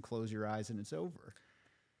eyes and close your eyes, and it's over.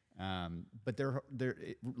 But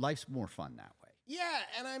life's more fun that way. Yeah,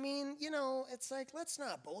 and it's like, let's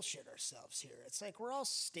not bullshit ourselves here. It's like we're all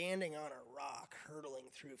standing on a rock, hurtling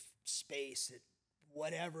through space at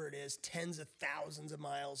whatever it is, tens of thousands of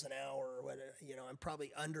miles an hour, or whatever. I'm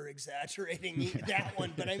probably under-exaggerating that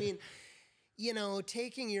one, but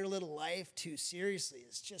taking your little life too seriously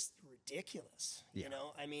is just ridiculous.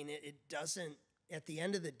 It doesn't, at the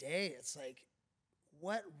end of the day, it's like,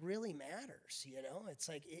 what really matters? It's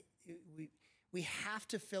like we have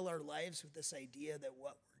to fill our lives with this idea that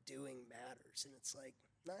what we're doing matters, and it's like,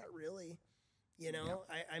 not really.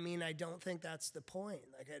 I don't think that's the point.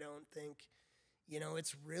 Like, I don't think,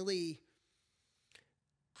 it's really.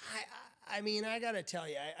 I gotta tell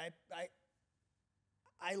you,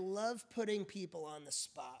 I love putting people on the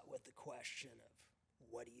spot with the question of,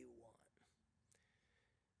 what do you want?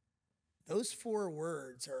 Those 4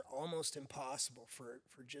 words are almost impossible for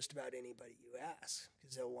just about anybody you ask,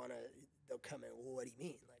 because they'll come in, well, what do you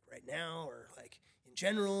mean? Like right now, or like in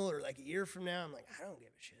general, or like a year from now? I'm like, I don't give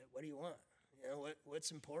a shit. What do you want?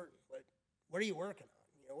 What's important? What are you working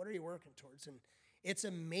on? What are you working towards? And it's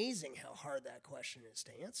amazing how hard that question is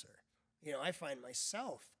to answer. I find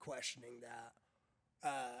myself questioning that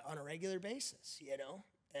on a regular basis,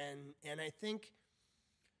 and I think,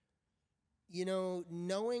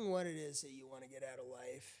 knowing what it is that you want to get out of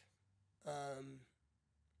life,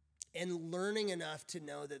 and learning enough to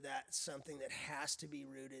know that that's something that has to be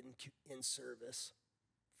rooted in service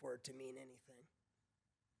for it to mean anything,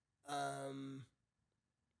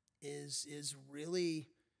 is really,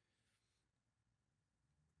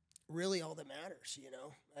 really all that matters,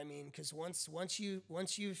 because once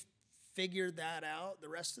you've figured that out, the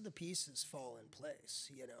rest of the pieces fall in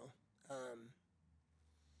place,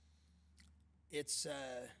 It's,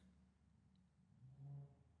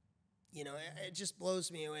 it just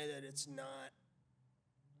blows me away that it's not,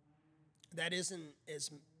 that isn't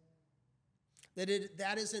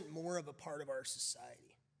more of a part of our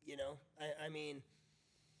society,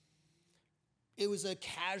 it was a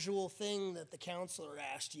casual thing that the counselor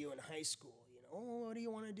asked you in high school, oh, what do you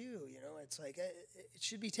want to do? It's like, it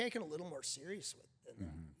should be taken a little more serious than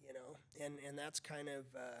that, and that's kind of,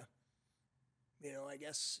 I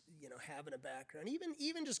guess, having a background,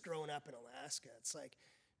 even just growing up in Alaska, it's like,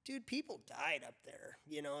 dude, people died up there.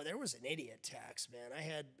 There was an idiot tax, man.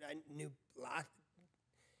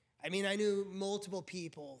 I knew multiple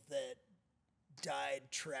people that died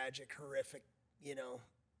tragic, horrific,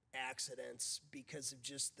 accidents because of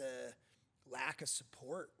just the lack of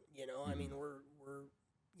support. You know, I mean, we're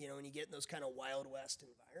you know, when you get in those kind of Wild West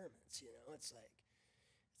environments, you know, it's like,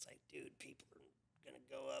 dude, people are gonna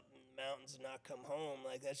go up in the mountains and not come home.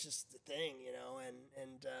 Like, that's just the thing, you know.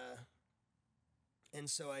 And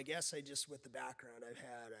so I guess I just, with the background I've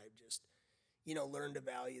had, I've just, you know, learned to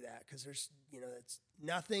value that, because there's, you know, it's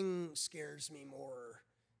nothing scares me more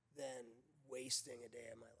than wasting a day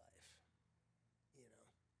of my life, you know.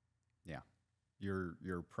 Yeah.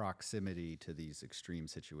 Your proximity to these extreme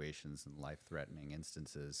situations and life-threatening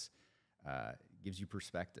instances gives you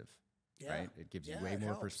perspective, right? It gives you way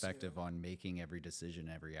more perspective on making every decision,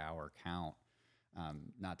 every hour count.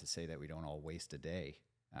 Not to say that we don't all waste a day,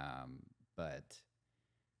 but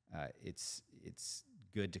it's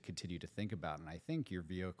good to continue to think about. And I think your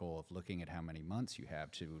vehicle of looking at how many months you have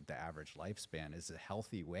to the average lifespan is a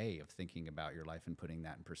healthy way of thinking about your life and putting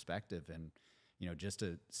that in perspective. And, you know, just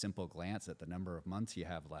a simple glance at the number of months you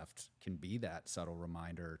have left can be that subtle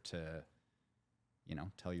reminder to, you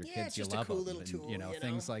know, tell your kids you love them, and, tool, you know,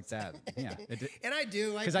 things like that. Yeah. And I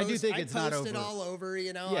do, because I do think it's not post it all over,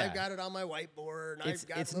 you know. Yeah. I've got it on my whiteboard. And I've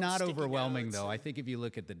got it's little not sticky overwhelming notes though. I think if you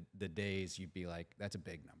look at the days, you'd be like, that's a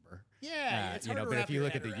big number. Yeah, it's you hard know. to But wrap if you your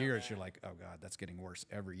look at head the around years, that. you're like, oh God, that's getting worse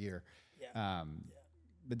every year. Yeah.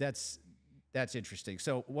 But that's interesting.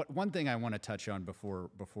 So one thing I want to touch on before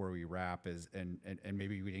we wrap is, and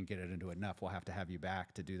maybe we didn't get it into enough. We'll have to have you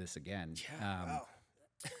back to do this again. Yeah, wow.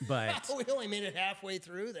 But we only made it halfway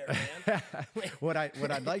through there, man. what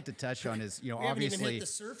I'd like to touch on is, you know, We haven't obviously even hit the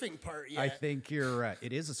surfing part yet. I think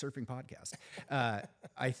it is a surfing podcast.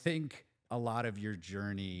 I think a lot of your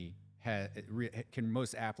journey can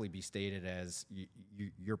most aptly be stated as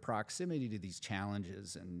your proximity to these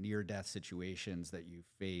challenges and near-death situations that you've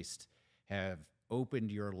faced have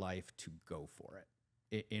opened your life to go for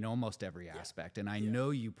it in almost every aspect. And I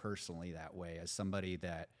know you personally that way, as somebody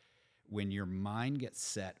that when your mind gets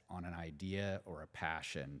set on an idea or a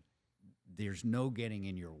passion, there's no getting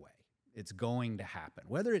in your way. It's going to happen,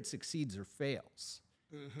 whether it succeeds or fails,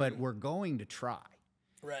 but we're going to try.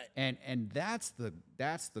 Right. And that's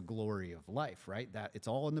the glory of life, right? That it's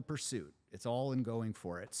all in the pursuit. It's all in going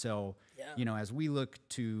for it. So, you know, as we look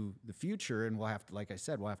to the future, and we'll have to, like I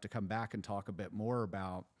said, we'll have to come back and talk a bit more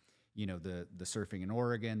about, you know, the surfing in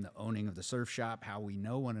Oregon, the owning of the surf shop, how we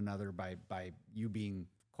know one another by you being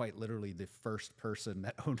quite literally the first person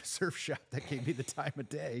that owned a surf shop that gave me the time of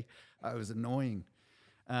day. I was annoying.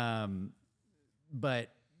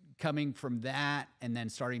 But coming from that and then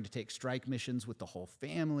starting to take strike missions with the whole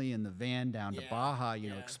family and the van down to Baja, you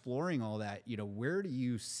know, exploring all that, you know, where do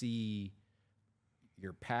you see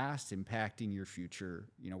your past impacting your future?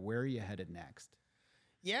 You know, where are you headed next?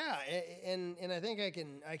 Yeah. And I think I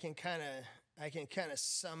can kind of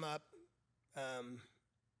sum up,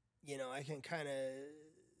 you know, I can kind of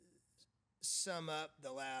sum up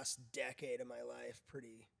the last decade of my life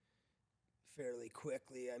pretty fairly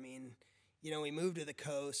quickly. I mean, you know, we moved to the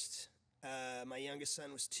coast. My youngest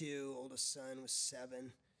son was 2, oldest son was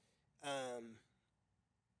 7.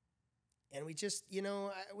 And we just, you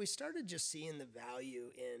know, we started just seeing the value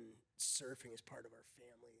in surfing as part of our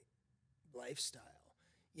family lifestyle,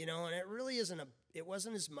 you know, and it really it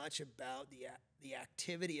wasn't as much about the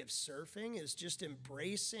activity of surfing as just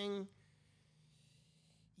embracing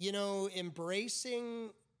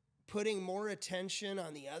putting more attention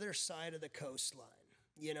on the other side of the coastline.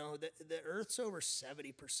 You know, the Earth's over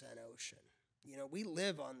 70% ocean. You know, we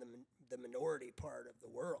live on the minority part of the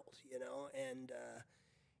world, you know, and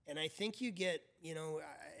I think you get, you know,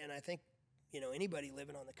 and I think, you know, anybody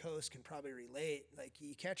living on the coast can probably relate. Like,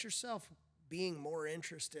 you catch yourself being more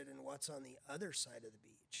interested in what's on the other side of the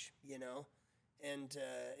beach, you know, and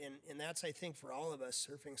that's, I think, for all of us,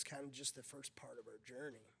 surfing's kind of just the first part of our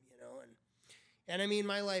journey, you know, and I mean,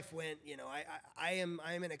 my life went, you know, I am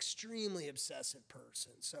an extremely obsessive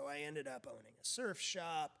person. So I ended up owning a surf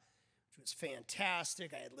shop, which was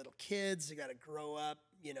fantastic. I had little kids. I got to grow up,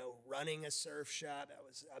 you know, running a surf shop. That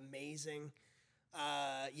was amazing.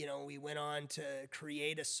 You know, we went on to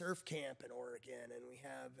create a surf camp in Oregon, and we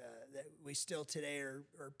have that we still today are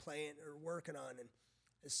playing or working on in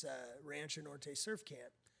this Rancho Norte surf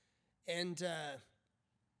camp, and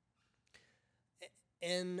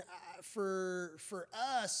for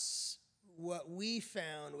us, what we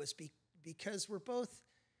found was because we're both,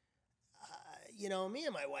 you know, me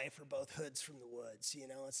and my wife are both hoods from the woods. You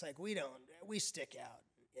know, it's like we stick out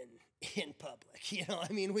in public. You know,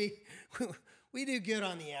 I mean, we do good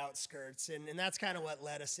on the outskirts, and that's kind of what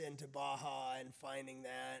led us into Baja and finding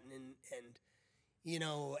that, and you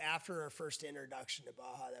know, after our first introduction to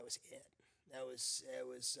Baja, that was it. It was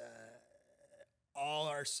all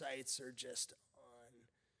our sights are just on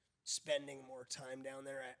spending more time down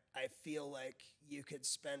there. I feel like you could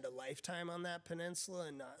spend a lifetime on that peninsula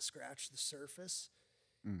and not scratch the surface.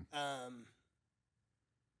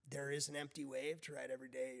 There is an empty wave to ride every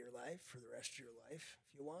day of your life for the rest of your life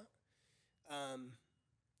if you want.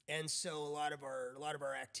 And so a lot of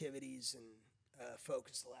our activities and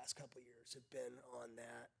focus the last couple of years have been on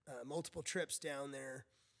that. Multiple trips down there.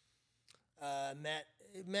 Met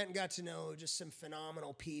and got to know just some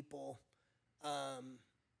phenomenal people.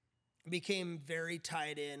 Became very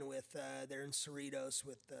tied in with there in Cerritos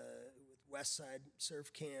with Westside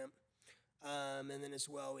Surf Camp. And then as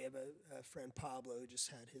well, we have a friend Pablo who just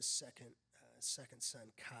had his second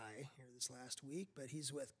son Kai here this last week, but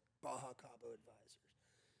he's with Baja Cabo Advisors.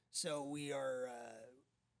 So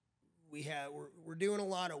we're doing a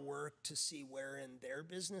lot of work to see where in their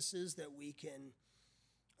businesses that we can,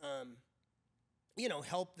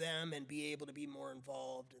 help them and be able to be more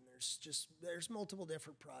involved. And there's multiple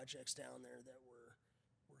different projects down there that we're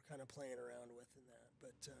kind of playing around with in that,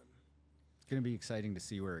 but. It's going to be exciting to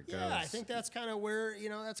see where it goes. Yeah, I think that's kind of where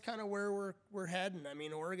we're heading. I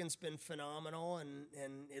mean, Oregon's been phenomenal, and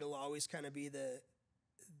it'll always kind of be the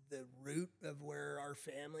root of where our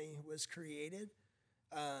family was created.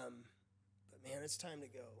 But man, it's time to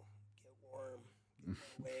go get warm, get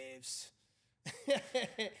more waves.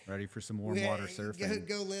 Ready for some warm water surfing.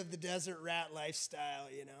 Go live the desert rat lifestyle,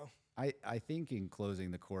 I think in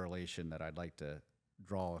closing, the correlation that I'd like to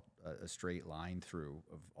draw a straight line through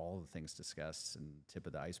of all the things discussed and tip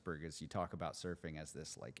of the iceberg is you talk about surfing as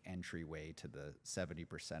this like entryway to the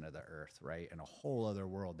 70% of the earth, right? And a whole other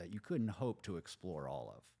world that you couldn't hope to explore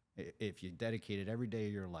all of. If you dedicated every day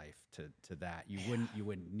of your life to that, you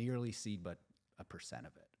wouldn't nearly see but a percent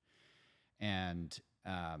of it. And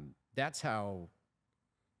that's how,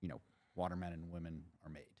 watermen and women are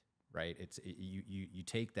made. Right? You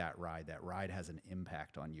take that ride has an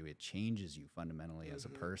impact on you. It changes you fundamentally as a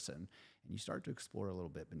person, and you start to explore a little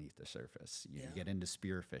bit beneath the surface. You get into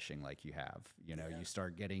spearfishing like you have, you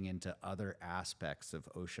start getting into other aspects of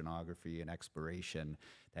oceanography and exploration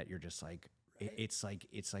that you're just like, it's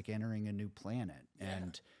like entering a new planet.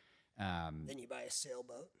 And then you buy a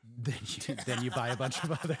sailboat. Then you buy a bunch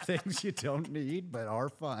of other things you don't need but are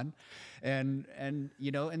fun, and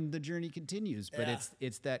the journey continues. But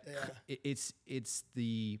it's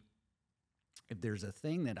the if there's a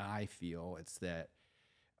thing that I feel, it's that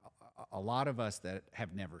a lot of us that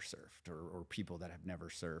have never surfed or people that have never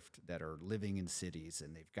surfed that are living in cities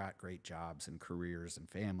and they've got great jobs and careers and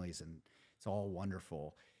families and it's all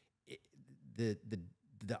wonderful.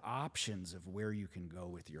 The options of where you can go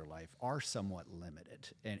with your life are somewhat limited,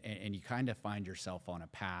 and you kind of find yourself on a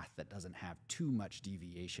path that doesn't have too much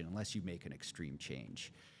deviation unless you make an extreme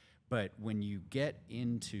change. But when you get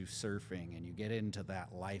into surfing and you get into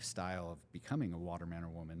that lifestyle of becoming a waterman or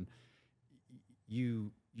woman,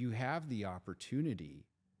 you have the opportunity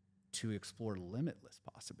to explore limitless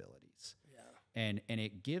possibilities. Yeah. And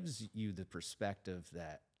it gives you the perspective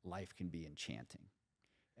that life can be enchanting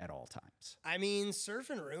at all times. I mean,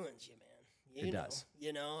 surfing ruins you, man. It does.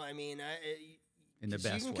 In the best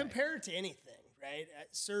way. You can compare it to anything, right?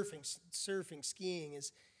 Surfing, skiing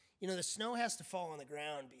is, the snow has to fall on the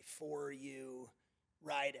ground before you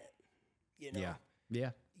ride it,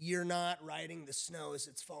 Yeah. You're not riding the snow as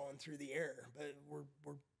it's falling through the air, but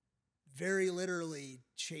we're very literally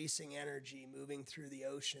chasing energy moving through the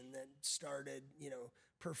ocean that started,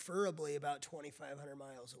 preferably about 2,500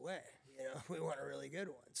 miles away. We want a really good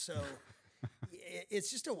one. So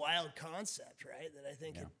it's just a wild concept, right? That I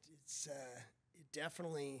think it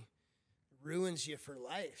definitely ruins you for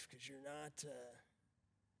life because you're not,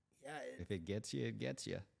 if it gets you, it gets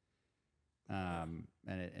you. And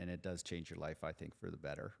it does change your life, I think, for the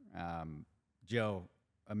better. Joe,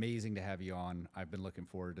 amazing to have you on. I've been looking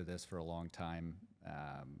forward to this for a long time.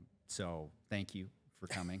 So thank you for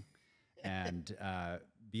coming. And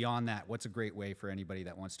beyond that, what's a great way for anybody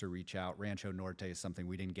that wants to reach out? Rancho Norte is something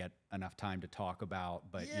we didn't get enough time to talk about,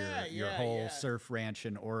 but your whole surf ranch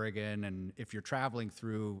in Oregon, and if you're traveling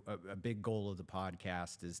through, a big goal of the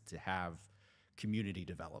podcast is to have community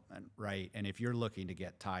development, right? And if you're looking to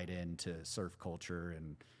get tied into surf culture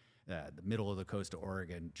and the middle of the coast of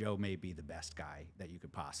Oregon, Joe may be the best guy that you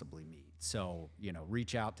could possibly meet. So,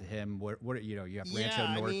 reach out to him. What you have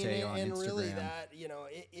Rancho Norte on and Instagram. Really that,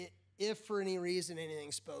 if for any reason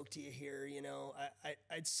anything spoke to you here,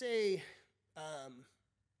 I'd say,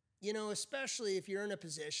 especially if you're in a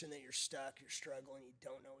position that you're stuck, you're struggling, you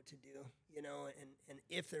don't know what to do, and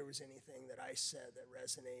if there was anything that I said that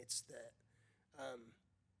resonates, that,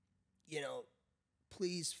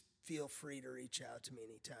 please feel free to reach out to me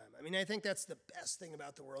anytime. I mean, I think that's the best thing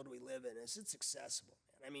about the world we live in is it's accessible,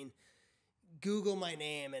 man. I mean, Google my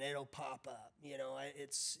name and it'll pop up. You know,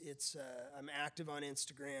 I'm active on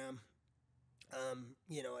Instagram.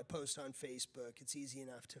 You know, I post on Facebook. It's easy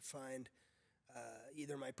enough to find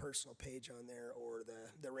either my personal page on there or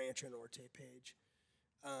the Rancho Norte page.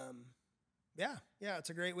 Yeah, it's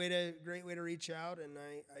a great way to reach out, and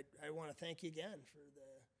I want to thank you again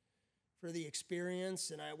for the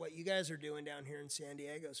experience, and what you guys are doing down here in San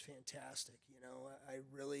Diego is fantastic. You know, I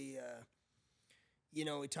really, you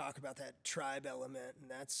know, we talk about that tribe element, and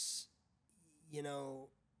that's, you know,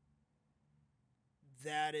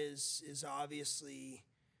 that is obviously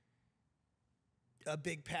a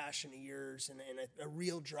big passion of yours and a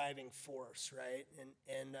real driving force, right?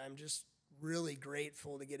 And I'm just really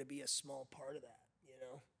grateful to get to be a small part of that, you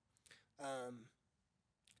know?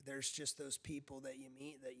 There's just those people that you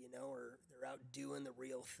meet that, you know, they're out doing the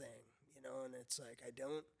real thing, you know? And it's like, I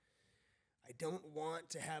don't want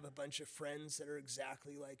to have a bunch of friends that are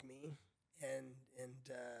exactly like me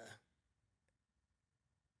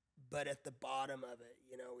but at the bottom of it,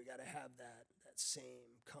 you know, we got to have that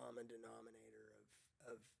same common denominator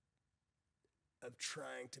of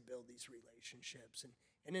trying to build these relationships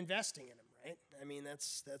and investing in them, right? I mean,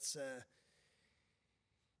 that's it's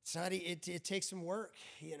not, it takes some work,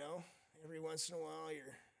 you know. Every once in a while,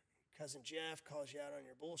 your cousin Jeff calls you out on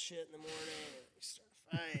your bullshit in the morning, and you start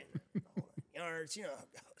a fight, and all the yards, you know how it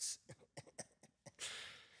goes.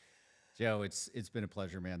 Joe, it's been a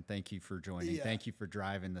pleasure, man. Thank you for joining. Yeah. Thank you for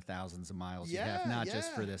driving the thousands of miles Yeah, you have, not yeah.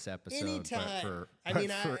 just for this episode, Anytime. but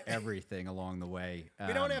for everything along the way.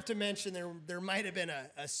 We don't have to mention there might have been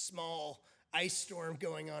a small ice storm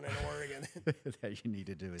going on in Oregon that you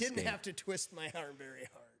needed to escape. Didn't have to twist my arm very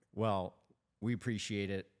hard. Well, we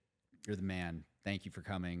appreciate it. You're the man. Thank you for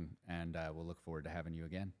coming, and we'll look forward to having you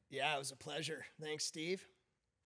again. Yeah, it was a pleasure. Thanks, Steve.